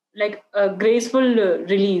like a graceful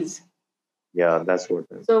release. Yeah, that's what.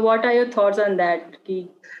 So what are your thoughts on that कि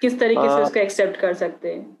किस तरीके से उसको एक्सेप्ट कर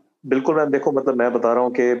सकते हैं? बिल्कुल मैम, देखो मतलब मैं बता रहा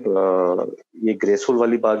हूँ कि ये ग्रेसफुल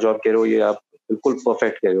वाली बात जो आप कह रहे हो ये आप बिल्कुल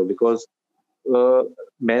परफेक्ट कह रहे हो. बिकॉज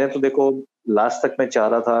मैंने तो देखो लास्ट तक मैं चाह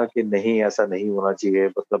रहा था कि नहीं ऐसा नहीं होना चाहिए.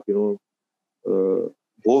 मतलब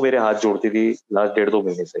वो मेरे हाथ जोड़ती थी लास्ट 1.5-2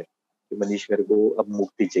 महीने से कि मनीष मेरे को अब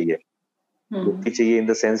मुक्ति चाहिए. मुक्ति चाहिए इन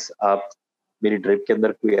द सेंस आप मेरी ड्रिप के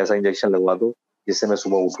अंदर कोई ऐसा इंजेक्शन लगवा दो जिससे मैं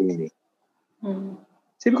सुबह उठूं ही नहीं।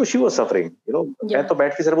 सिर्फ बिकॉज शी वाज सफरिंग, मैं तो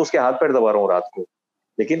बैठ के सिर्फ उसके हाथ पैर दबा रहा हूँ रात को,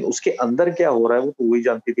 लेकिन उसके अंदर क्या हो रहा है वो तो वही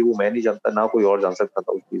जानती थी, वो मैं नहीं जानता, ना कोई और जान सकता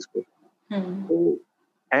था उस चीज को। तो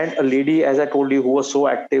and a lady as I told you who was so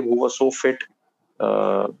active, who was so fit,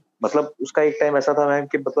 मतलब उसका एक टाइम ऐसा था मैम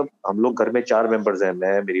कि मतलब हम लोग घर में 4 मेंबर्स हैं,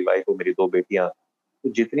 मैं, मेरी वाइफ और मेरी 2 बेटियां। तो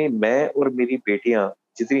जितनी मैं और मेरी बेटियां,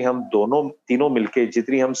 जितनी हम दोनों तीनों मिलके,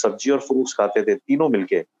 जितनी हम सब्जी और फ्रूट्स खाते थे तीनों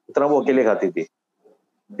मिलके, उतना वो अकेले खाती थी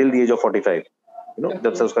टिल द एज ऑफ 45।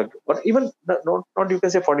 जब से उसका, और even not you can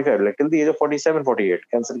say 45, like till the age of 47 48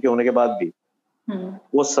 cancer के होने के बाद भी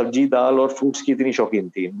वो सब्जी दाल और फ्रूट्स की इतनी शौकीन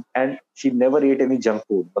थी। And she never at any junk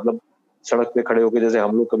food, मतलब सड़क पे खड़े होकर जैसे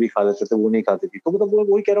हम लोग कभी खा लेते थे वो नहीं खाती थी। तो मतलब वो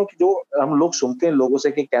वही कह रहा हूँ कि जो हम लोग सुनते हैं लोगों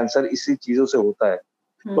से कि कैंसर इसी चीजों से होता है,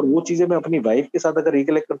 और वो चीजें मैं अपनी वाइफ के साथ अगर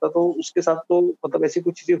रिकलेक्ट करता तो उसके साथ तो मतलब ऐसी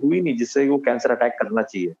कुछ चीजें हुई नहीं जिससे वो कैंसर अटैक करना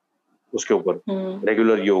चाहिए उसके ऊपर।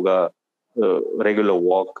 Regular yoga, regular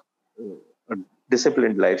walk,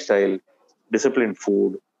 discipline lifestyle, discipline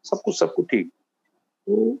food, सब कुछ ठीक।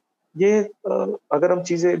 तो ये अगर हम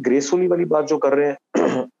चीजें ग्रेसफुली वाली बात जो कर रहे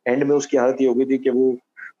हैं एंड में उसकी हालत ये हो गई थी कि वो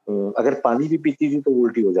अगर पानी भी पीती थी तो वो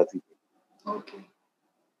उल्टी हो जाती थी।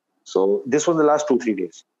 So this was the last 2-3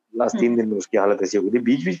 days, last 3 दिन में उसकी हालत ऐसी हो गई थी।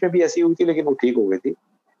 बीच बीच में भी ऐसी हुई थी लेकिन वो ठीक हो गई थी।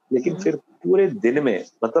 लेकिन फिर पूरे दिन में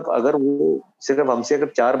मतलब अगर वो सिर्फ हमसे अगर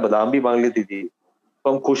 4 बादाम भी मांग लेती थी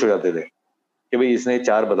तो हम खुश हो जाते थे कि भाई इसने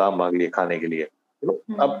 4 बादाम मांग लिए खाने के लिए।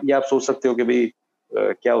 अब ये आप सोच सकते हो कि भाई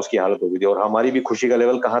क्या उसकी हालत हो गई थी, और हमारी भी खुशी का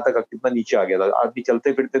लेवल कहाँ तक कितना नीचे आ गया था। आदमी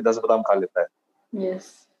चलते फिरते 10 बादाम खा लेता है।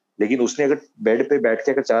 लेकिन उसने अगर बेड पे बैठ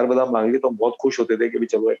के अगर 4 बादाम मांग लिए तो हम बहुत खुश होते थे कि भाई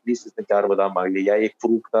चलो एटलीस्ट इसने 4 बादाम मांग लिए, या एक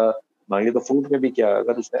फ्रूट का मांग लिया। तो फ्रूट में भी क्या,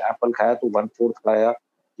 अगर उसने एप्पल खाया तो 1/4 खाया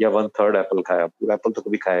या 1/3 एप्पल खाया, पूरा एप्पल तो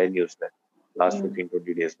कभी खाया ही नहीं उसने लास्ट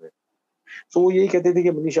 15-20 डेज में। तो वो यही कहते थे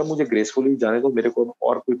कि मनीषा मुझे ग्रेसफुली जाने दो, मेरे को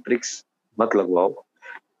और कोई ट्रिक्स मत लगवाओ।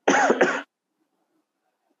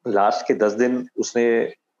 लास्ट के 10 दिन उसने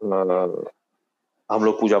हम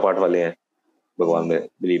लोग पूजा पाठ वाले हैं, भगवान में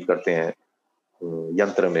बिलीव करते हैं,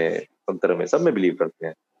 यंत्र में तंत्र में सब में बिलीव करते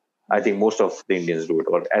हैं। I think most of the Indians do it,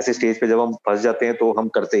 और ऐसे स्टेज पे जब हम फंस जाते हैं तो हम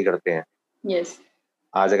करते ही करते हैं। yes.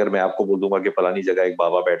 आज अगर मैं आपको बोल दूंगा कि फलानी जगह एक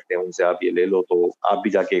बाबा बैठते हैं, उनसे आप ये ले लो, तो आप भी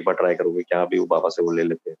जाके एक बार ट्राई करोगे क्या भी वो बाबा से वो ले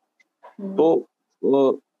लेते हैं।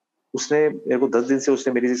 तो उसने मेरे को 10 दिन से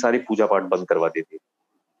उसने मेरी सारी पूजा पाठ बंद करवा दी थी।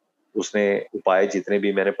 उसने उपाय जितने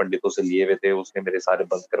भी मैंने पंडितों से लिए हुए थे उसने मेरे सारे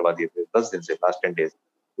बंद करवा दिए थे 10 दिन से, लास्ट 10 डेज।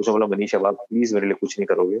 उसने बोला मनीष अब आप प्लीज मेरे लिए कुछ नहीं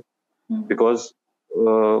करोगे, बिकॉज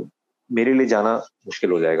मेरे लिए जाना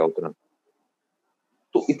मुश्किल हो जाएगा उतना।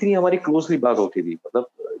 तो इतनी हमारी क्लोजली बात होती थी,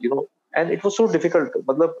 मतलब and it was so difficult.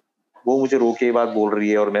 मतलब वो मुझे रो के बात बोल रही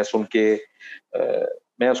है और मैं सुन के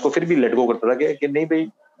मैं उसको फिर भी लेट गो करता था कि नहीं भाई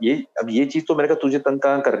ये चीज तो मेरे का तुझे तंग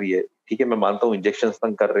कहाँ कर रही है। ठीक है मैं मानता हूँ इंजेक्शन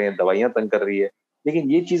तंग कर रहे हैं, दवाइयां तंग कर रही है, लेकिन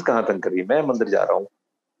ये चीज कहाँ तंग कर रही है। मैं मंदिर जा रहा हूँ,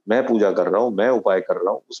 मैं पूजा कर रहा हूँ, मैं उपाय कर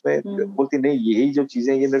रहा हूँ, उसमें बोलती नहीं यही जो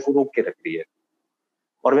चीजें ये मेरे को रोक के रख रही है,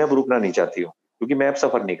 और मैं अब रुकना नहीं चाहती हूँ क्योंकि मैं अब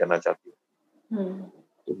सफर नहीं करना चाहती हूँ।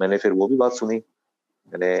 तो मैंने फिर वो भी बात सुनी।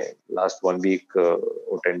 मैंने लास्ट 1 वीक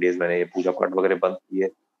और 10 डेज मैंने ये पूजा पाठ वगैरह बंद किए,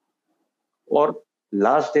 और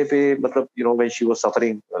लास्ट डे पे मतलब when she was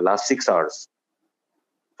suffering last 6 hours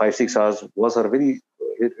 5-6 hours was her very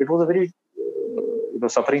it was a very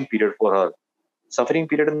suffering period for her. Suffering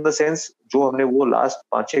period in the sense जो हमने वो लास्ट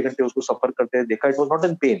 5-6 घंटे उसको सफर करते हैं देखा, it was not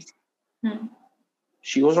in pain,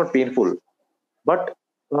 she was not painful, but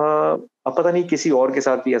अब पता नहीं किसी और के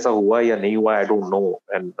साथ भी ऐसा हुआ या नहीं हुआ, I don't know,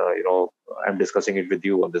 and I am discussing it with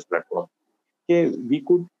you on this platform कि we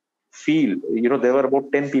could feel there were about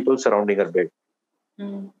 10 people surrounding her bed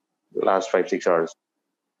last 5-6 hours.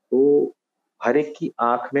 तो हर एक की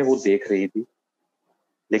आंख में वो देख रही थी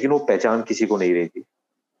लेकिन वो पहचान किसी को नहीं रही थी.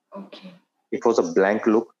 It was a blank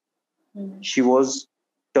look. She was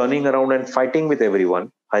turning around and fighting with everyone,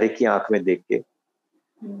 हर एक की आंख में देख के,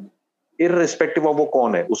 irrespective of वो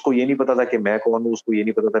कौन है. उसको ये नहीं पता था कि मैं कौन हूँ, उसको ये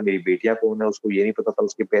नहीं पता था मेरी बेटियां कौन है, उसको ये नहीं पता था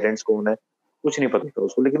उसके पेरेंट्स कौन है, कुछ नहीं पता था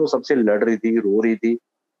उसको, लेकिन वो सबसे लड़ रही थी, रो रही थी.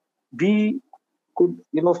 We could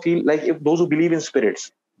feel like if those who believe in spirits,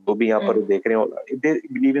 वो भी यहाँ पर देख रहे हो, if they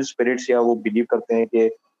believe in spirits या वो बिलीव करते हैं कि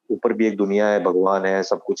ऊपर भी एक दुनिया है, भगवान है,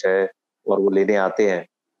 सब कुछ है और वो लेने आते हैं,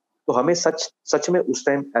 तो हमें सच में उस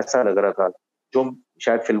टाइम ऐसा लग रहा था जो हम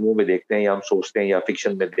शायद फिल्मों में देखते हैं या हम सोचते हैं या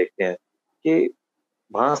फिक्शन में देखते हैं कि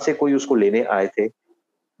वहां से कोई उसको लेने आए थे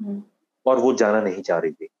और वो जाना नहीं चाह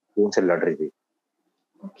रही थी, वो उनसे लड़ रही थी.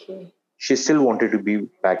 She still wanted to be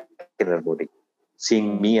back in her body, seeing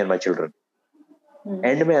me and my children.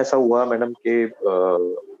 And में ऐसा हुआ मैडम कि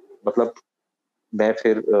मतलब मैं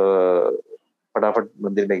फिर फटाफट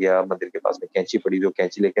मंदिर में गया, मंदिर के पास में कैंची पड़ी, जो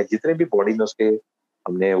कैंची लेके जितने भी बॉडी में उसके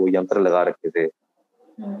हमने वो यंत्र लगा रखे थे,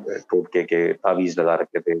 टोटके के ताबीज लगा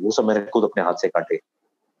रखे थे, वो सब मैंने खुद अपने हाथ से काटे।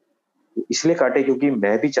 तो इसलिए काटे क्योंकि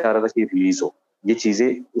मैं भी चाह रहा था कि रिलीज हो, ये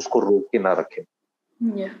चीजें उसको रोक के ना रखे,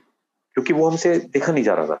 क्योंकि वो हमसे देखा नहीं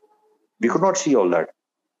जा रहा था, we could not see all that.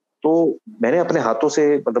 तो मैंने अपने हाथों से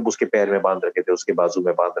मतलब उसके पैर में बांध रखे थे, उसके बाजू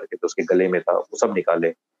में बांध रखे थे, उसके गले में था, वो सब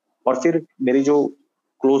निकाले। और फिर मेरे जो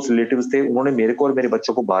क्लोज रिलेटिव्स थे उन्होंने मेरे को और मेरे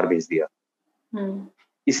बच्चों को बाहर भेज दिया।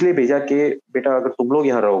 इसलिए भेजा कि बेटा अगर तुम लोग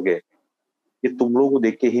यहाँ रहोगे, ये तुम लोगों को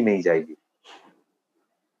देख के ही नहीं जाएगी,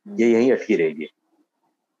 ये यहीं अटकी रहेगी,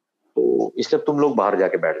 तो इसलिए तुम लोग बाहर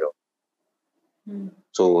जाके बैठ जाओ।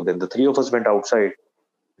 So then the three of us went outside,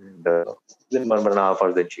 and then 1.5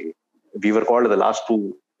 hours then we were called the last 2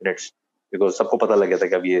 minutes because सबको पता लग गया था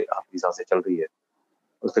कि अब ये आखिरी सांसें चल रही है,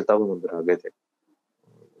 और फिर तब हम अंदर आ गए थे,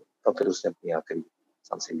 तब फिर उसने अपनी आखिरी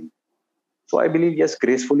सांसें ली। So I believe yes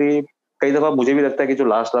gracefully। कई दफा मुझे भी लगता है कि जो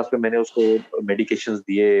लास्ट लास्ट में मैंने उसको मेडिकेशंस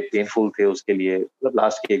दिए, पेनफुल थे उसके लिए, मतलब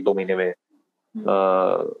लास्ट के 1-2 महीने में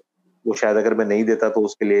वो शायद अगर मैं नहीं देता तो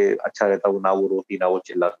उसके लिए अच्छा रहता, वो ना वो रोती, ना वो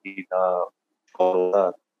चिल्लाती, ना और होता।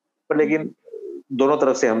 पर लेकिन दोनों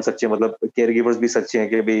तरफ से हम सच्चे, मतलब केयर गिवर्स भी सच्चे हैं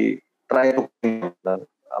कि भाई ट्राई तो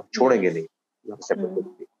आप छोड़ेंगे नहीं,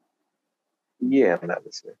 ये है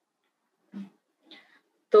एनालिसिस में।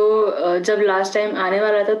 तो जब लास्ट टाइम आने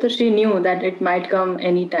वाला था तो she knew that it might come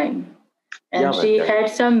any time and she had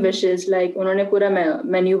some wishes, like उन्होंने पूरा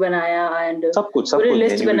मेन्यू बनाया एंड सब कुछ पूरी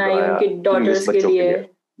लिस्ट बनाई उनकी डॉटर्स के लिए।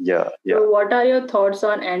 तो what are your thoughts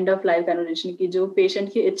on end of life conversation की जो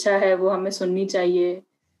पेशेंट की इच्छा है वो हमें सुननी चाहिए,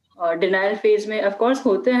 और डिनायल फेज में ऑफ कोर्स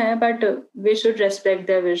होते हैं but we should respect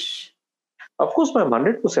there wish. Of course ma'am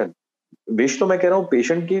 100% wish तो मैं कह रहा हूँ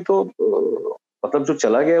पेशेंट की तो मतलब जो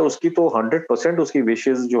चला गया है उसकी तो 100% उसकी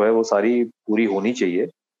विशेस जो है वो सारी पूरी होनी चाहिए,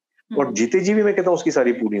 और जीते जी भी मैं कहता हूँ उसकी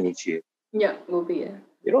सारी पूरी होनी चाहिए। या वो भी है,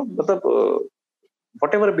 यू नो मतलब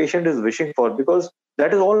whatever a patient is wishing for, because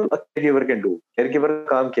that is all a caregiver can do। caregiver का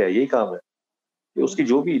काम क्या है, यही काम है कि उसकी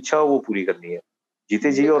जो भी इच्छा हो वो पूरी करनी है,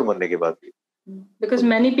 जीते जी और मरने के बाद भी। Because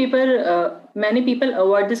many people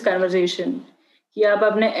avoid this conversation कि आप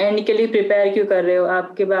अपने एंड के लिए प्रिपेयर क्यों कर रहे हो,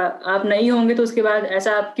 आपके बाद आप नहीं होंगे तो उसके बाद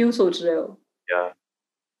ऐसा आप क्यों सोच रहे हो।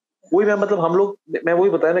 वही मैं मतलब हम लोग, मैं वही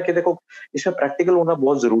बताया ना कि देखो इसमें प्रैक्टिकल होना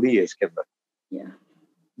बहुत जरूरी है इसके अंदर।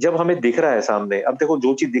 जब हमें दिख रहा है सामने, अब देखो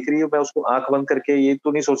जो चीज दिख रही है मैं उसको आंख बंद करके ये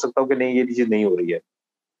तो नहीं सोच सकता हूँ कि नहीं ये चीज नहीं हो रही है।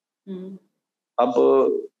 अब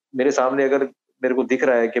मेरे सामने अगर मेरे को दिख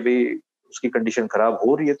रहा है कि भाई उसकी कंडीशन खराब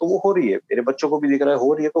हो रही है तो वो हो रही है, मेरे बच्चों को भी दिख रहा है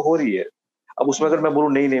हो रही है तो हो रही है। अब उसमें अगर मैं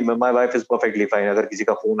बोलूँ नहीं नहीं my wife is perfectly fine, अगर किसी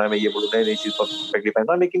का फोन आए मैं ये बोलूँ नहीं नहीं she is perfectly fine,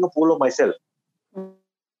 I am making a fool of my self.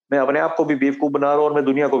 मैं अपने आप को भी बेवकूफ बना रहा हूँ और मैं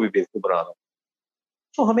दुनिया को भी बेवकूफ बना रहा हूँ।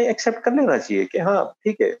 तो हमें एक्सेप्ट कर लेना चाहिए कि हाँ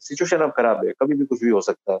ठीक है सिचुएशन अब खराब है, कभी भी कुछ भी हो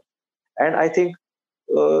सकता है। एंड आई थिंक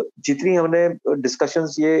जितनी हमने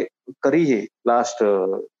डिस्कशंस ये करी है लास्ट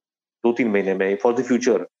 2-3 महीने में फॉर द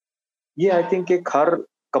फ्यूचर, ये आई थिंक एक हर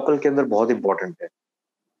कपल के अंदर बहुत इंपॉर्टेंट है।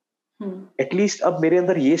 एटलीस्ट अब मेरे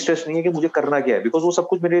अंदर ये स्ट्रेस नहीं है कि मुझे करना क्या है, बिकॉज वो सब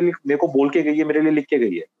कुछ मेरे को बोल के गई है, मेरे लिए लिख के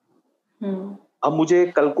गई है। अब मुझे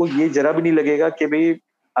कल को ये जरा भी नहीं लगेगा कि भाई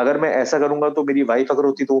अगर मैं ऐसा करूंगा तो मेरी वाइफ अगर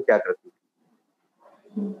होती तो वो क्या करती,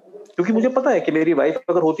 क्योंकि मुझे पता है कि मेरी वाइफ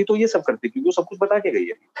अगर होती तो ये सब करती, क्योंकि वो सब कुछ बता के गई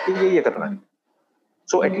है कि ये करना है।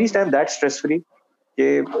 So at least I am that stress free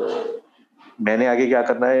कि मैंने आगे क्या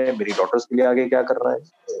करना है, मेरी डॉटर्स के लिए आगे क्या करना है।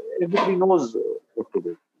 Everybody knows what to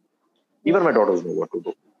do, even my daughters know what to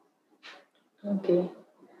do. Okay,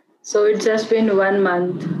 so it's just been 1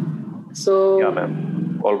 month. So yeah ma'am,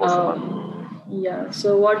 almost a month. Yeah,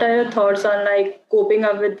 so what are your thoughts on like coping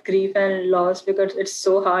up with grief and loss, because it's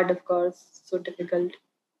so hard, of course, so difficult.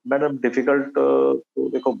 Madam difficult तो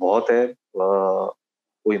देखो बहुत है,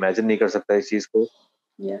 कोई imagine नहीं कर सकता इस चीज को।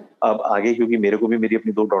 अब आगे क्योंकि मेरे को भी मेरी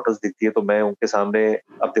अपनी 2 डॉटर्स दिखती है तो मैं उनके सामने,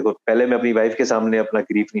 अब देखो पहले मैं अपनी वाइफ के सामने अपना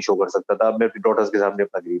ग्रीफ नहीं शो कर सकता था, अब मैं अपनी डॉटर्स के सामने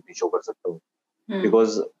अपना ग्रीफ नहीं शो कर सकता हूँ,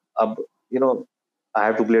 बिकॉज अब you know I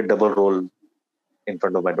have to play double role in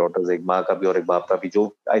front of my daughters, एक माँ का भी और एक बाप का भी,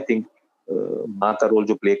 जो आई थिंक माँ का रोल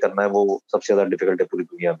जो प्ले करना है वो सबसे ज्यादा डिफिकल्ट है पूरी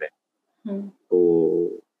दुनिया में। तो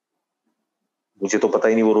मुझे तो पता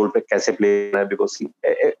ही नहीं वो रोल पे कैसे प्ले करना है, because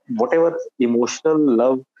whatever emotional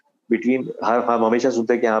love between, हम हमेशा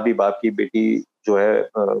सुनते हैं कि हाँ भी बाप की बेटी जो है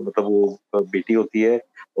मतलब वो बेटी होती है,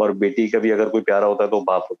 और बेटी का भी अगर कोई प्यारा होता है तो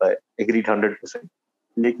बाप होता है, एग्रीड 100%।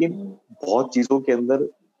 लेकिन बहुत चीजों के अंदर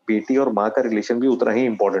बेटी और माँ का रिलेशन भी उतना ही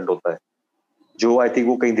इम्पोर्टेंट होता है, जो आई थिंक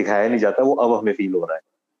वो कहीं दिखाया नहीं जाता, वो अब हमें फील हो रहा है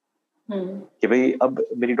कि भाई अब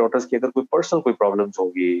मेरी डॉटर्स की अगर कोई पर्सनल कोई प्रॉब्लम्स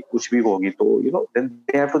होगी, कुछ भी होगी, तो you know then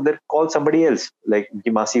they have to call somebody else, like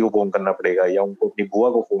उनकी मासी को फोन करना पड़ेगा या उनको अपनी बुआ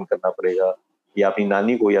को फोन करना पड़ेगा, या अपनी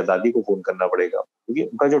नानी को या दादी को फोन करना पड़ेगा, क्योंकि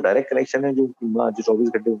उनका जो डायरेक्ट कनेक्शन है, जो माँ जो 24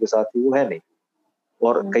 घंटे उनके साथ थी, वो है नहीं।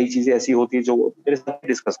 और कई चीजें ऐसी होती है जो वो मेरे साथ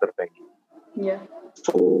डिस्कस कर पाएंगी।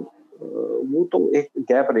 तो वो तो एक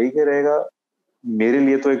गैप रह के रहेगा। मेरे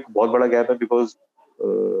लिए तो एक बहुत बड़ा गैप है, बिकॉज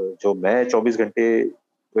जो मैं 24 घंटे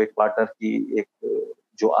तो एक पार्टनर की एक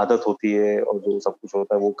जो आदत होती है और जो सब कुछ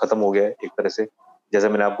होता है वो खत्म हो गया है एक तरह से। जैसे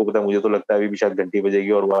मैंने आपको बताया, मुझे तो लगता है अभी भी शायद घंटी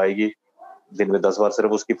बजेगी और वो आएगी, दिन में 10 बार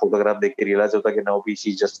सिर्फ उसकी फोटोग्राफ देख के रियलाइज होता है कि now B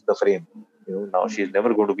she just the frame, now she is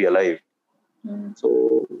never going to be alive, सो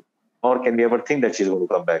और can we ever think that she is going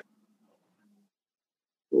to come back.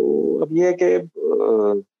 तो अब ये है कि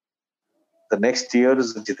द नेक्स्ट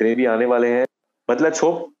ईयर्स जितने भी आने वाले हैं, but let's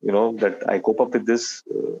hope that I cope up with this,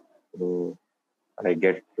 I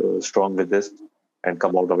get strong with this and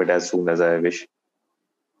come out of it as soon as I wish.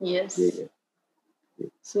 Yes.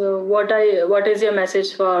 So what is your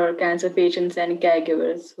message for cancer patients and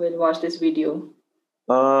caregivers who will watch this video?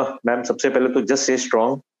 Ma'am, सबसे पहले तो just stay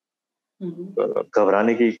strong.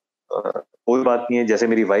 घबराने की कोई बात नहीं है। जैसे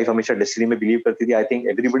मेरी वाइफ हमेशा डेस्टिनी में बिलीव करती थी, I think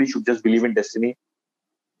everybody should just believe in destiny.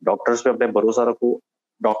 Doctors पे अपने भरोसा रखो।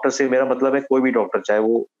 डॉक्टर से मेरा मतलब है कोई भी डॉक्टर, चाहे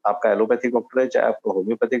वो आपका एलोपैथिक डॉक्टर है, चाहे आपका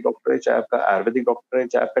होम्योपैथिक डॉक्टर है, चाहे आपका आयुर्वेदिक डॉक्टर है,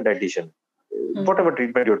 चाहे आपका dietitian, whatever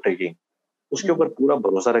treatment you are taking, उसके ऊपर पूरा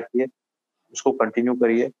भरोसा रखिए, उसको कंटिन्यू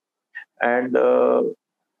करिए। एंड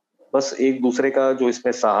बस एक दूसरे का जो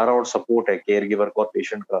इसमें सहारा और सपोर्ट है केयर गिवर का और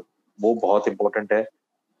पेशेंट का, वो बहुत इंपॉर्टेंट है।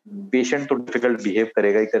 पेशेंट तो डिफिकल्ट बिहेव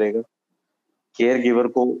करेगा ही करेगा, केयर गिवर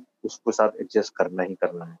को उसके साथ एडजस्ट करना ही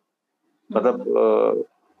करना है। मतलब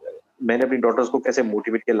मैंने अपनी डॉटर्स को कैसे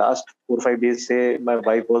मोटिवेट किया, लास्ट 4-5 days से my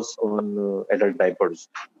wife was on adult diapers,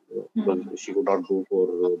 she could not go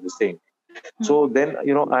for this thing, so then I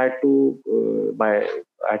had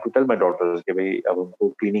to tell my daughter कि भाई अब उनको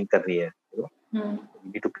क्लीनिंग करनी है,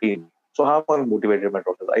 need to clean. So how I motivated my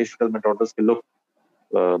daughters, I used to tell my daughters कि look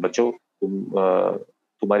बच्चों,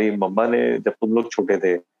 तुम्हारी मम्मा ने जब तुम लोग छोटे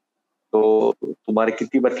थे तो तुम्हारे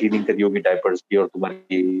कितनी बार क्लीनिंग करी होगी डायपर्स की, और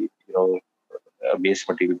तुम्हारी वेस्ट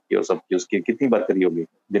मटेरियल की और सब की, उसकी कितनी बार करी होगी,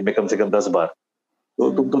 दिन में कम से कम 10 बार। तो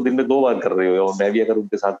तुम तो दिन में 2 बार कर रहे हो, और मैं भी अगर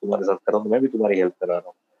उनके साथ तुम्हारे साथ कर रहा हूँ तो मैं भी तुम्हारी हेल्प करा रहा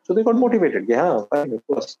हूँ। सो दे गॉट मोटिवेटेड कि हाँ फाइन, ऑफ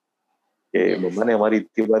कोर्स, कि मम्मा ने हमारी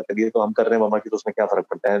इतनी बार करी है तो हम कर रहे हैं मम्मा की, तो उसमें क्या फर्क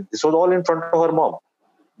पड़ता है। This was all in front of her mom,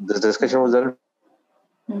 this discussion was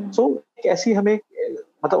there. सो ऐसी हमें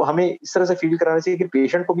मतलब हमें इस तरह से फील कराना चाहिए कि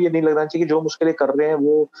पेशेंट को भी ये नहीं लगना चाहिए कि जो हम उसके लिए कर रहे हैं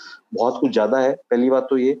वो बहुत कुछ ज्यादा है। पहली बात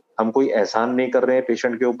तो ये, हम कोई एहसान नहीं कर रहे हैं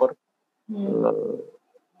पेशेंट के ऊपर।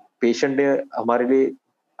 पेशेंट ने हमारे लिए,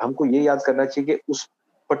 हमको ये याद करना चाहिए कि उस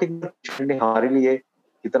पर्टिकुलर पेशेंट ने हमारे लिए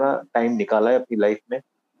कितना टाइम निकाला है अपनी लाइफ में,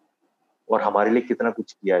 और हमारे लिए कितना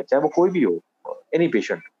कुछ किया है, चाहे वो कोई भी हो, एनी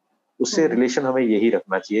पेशेंट, उससे रिलेशन हमें यही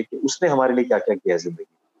रखना चाहिए कि उसने हमारे लिए क्या क्या किया है जिंदगी।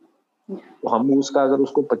 तो हम उसका अगर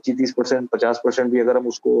उसको 25-30%, 50% भी अगर हम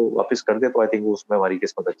उसको वापस कर दे तो आई थिंक उसमें हमारी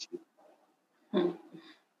किस्मत अच्छी है।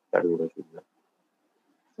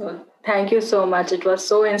 So, thank you so much. It was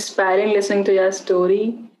so inspiring listening to your story,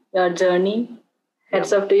 your journey.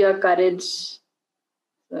 Heads up to your courage.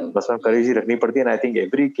 So, बस courage ही रखनी पड़ती है, and I think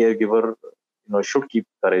every caregiver should keep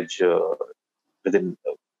courage within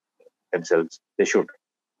themselves. They should.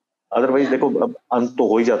 Otherwise देखो अब अंत तो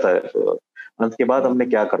हो ही जाता है, अंत के बाद हमने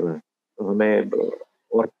क्या करना है, हमें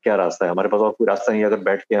और क्या रास्ता है, हमारे पास और कोई रास्ता नहीं है। अगर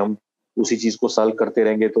बैठ के हम उसी चीज को सॉल्व करते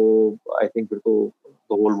रहेंगे तो आई थिंक फिर तो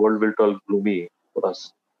the whole world will turn gloomy for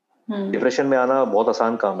us. Depression में आना बहुत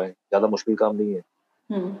आसान काम है, ज्यादा मुश्किल काम नहीं है,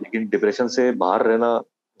 लेकिन डिप्रेशन से बाहर रहना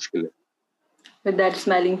मुश्किल है। With that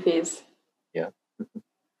smiling face. Yeah.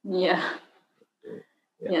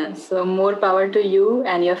 So more power to you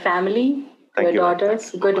and your family, your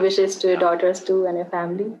daughters. Good wishes to your daughters too and your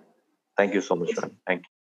family. Thank you so much, man. Thank you.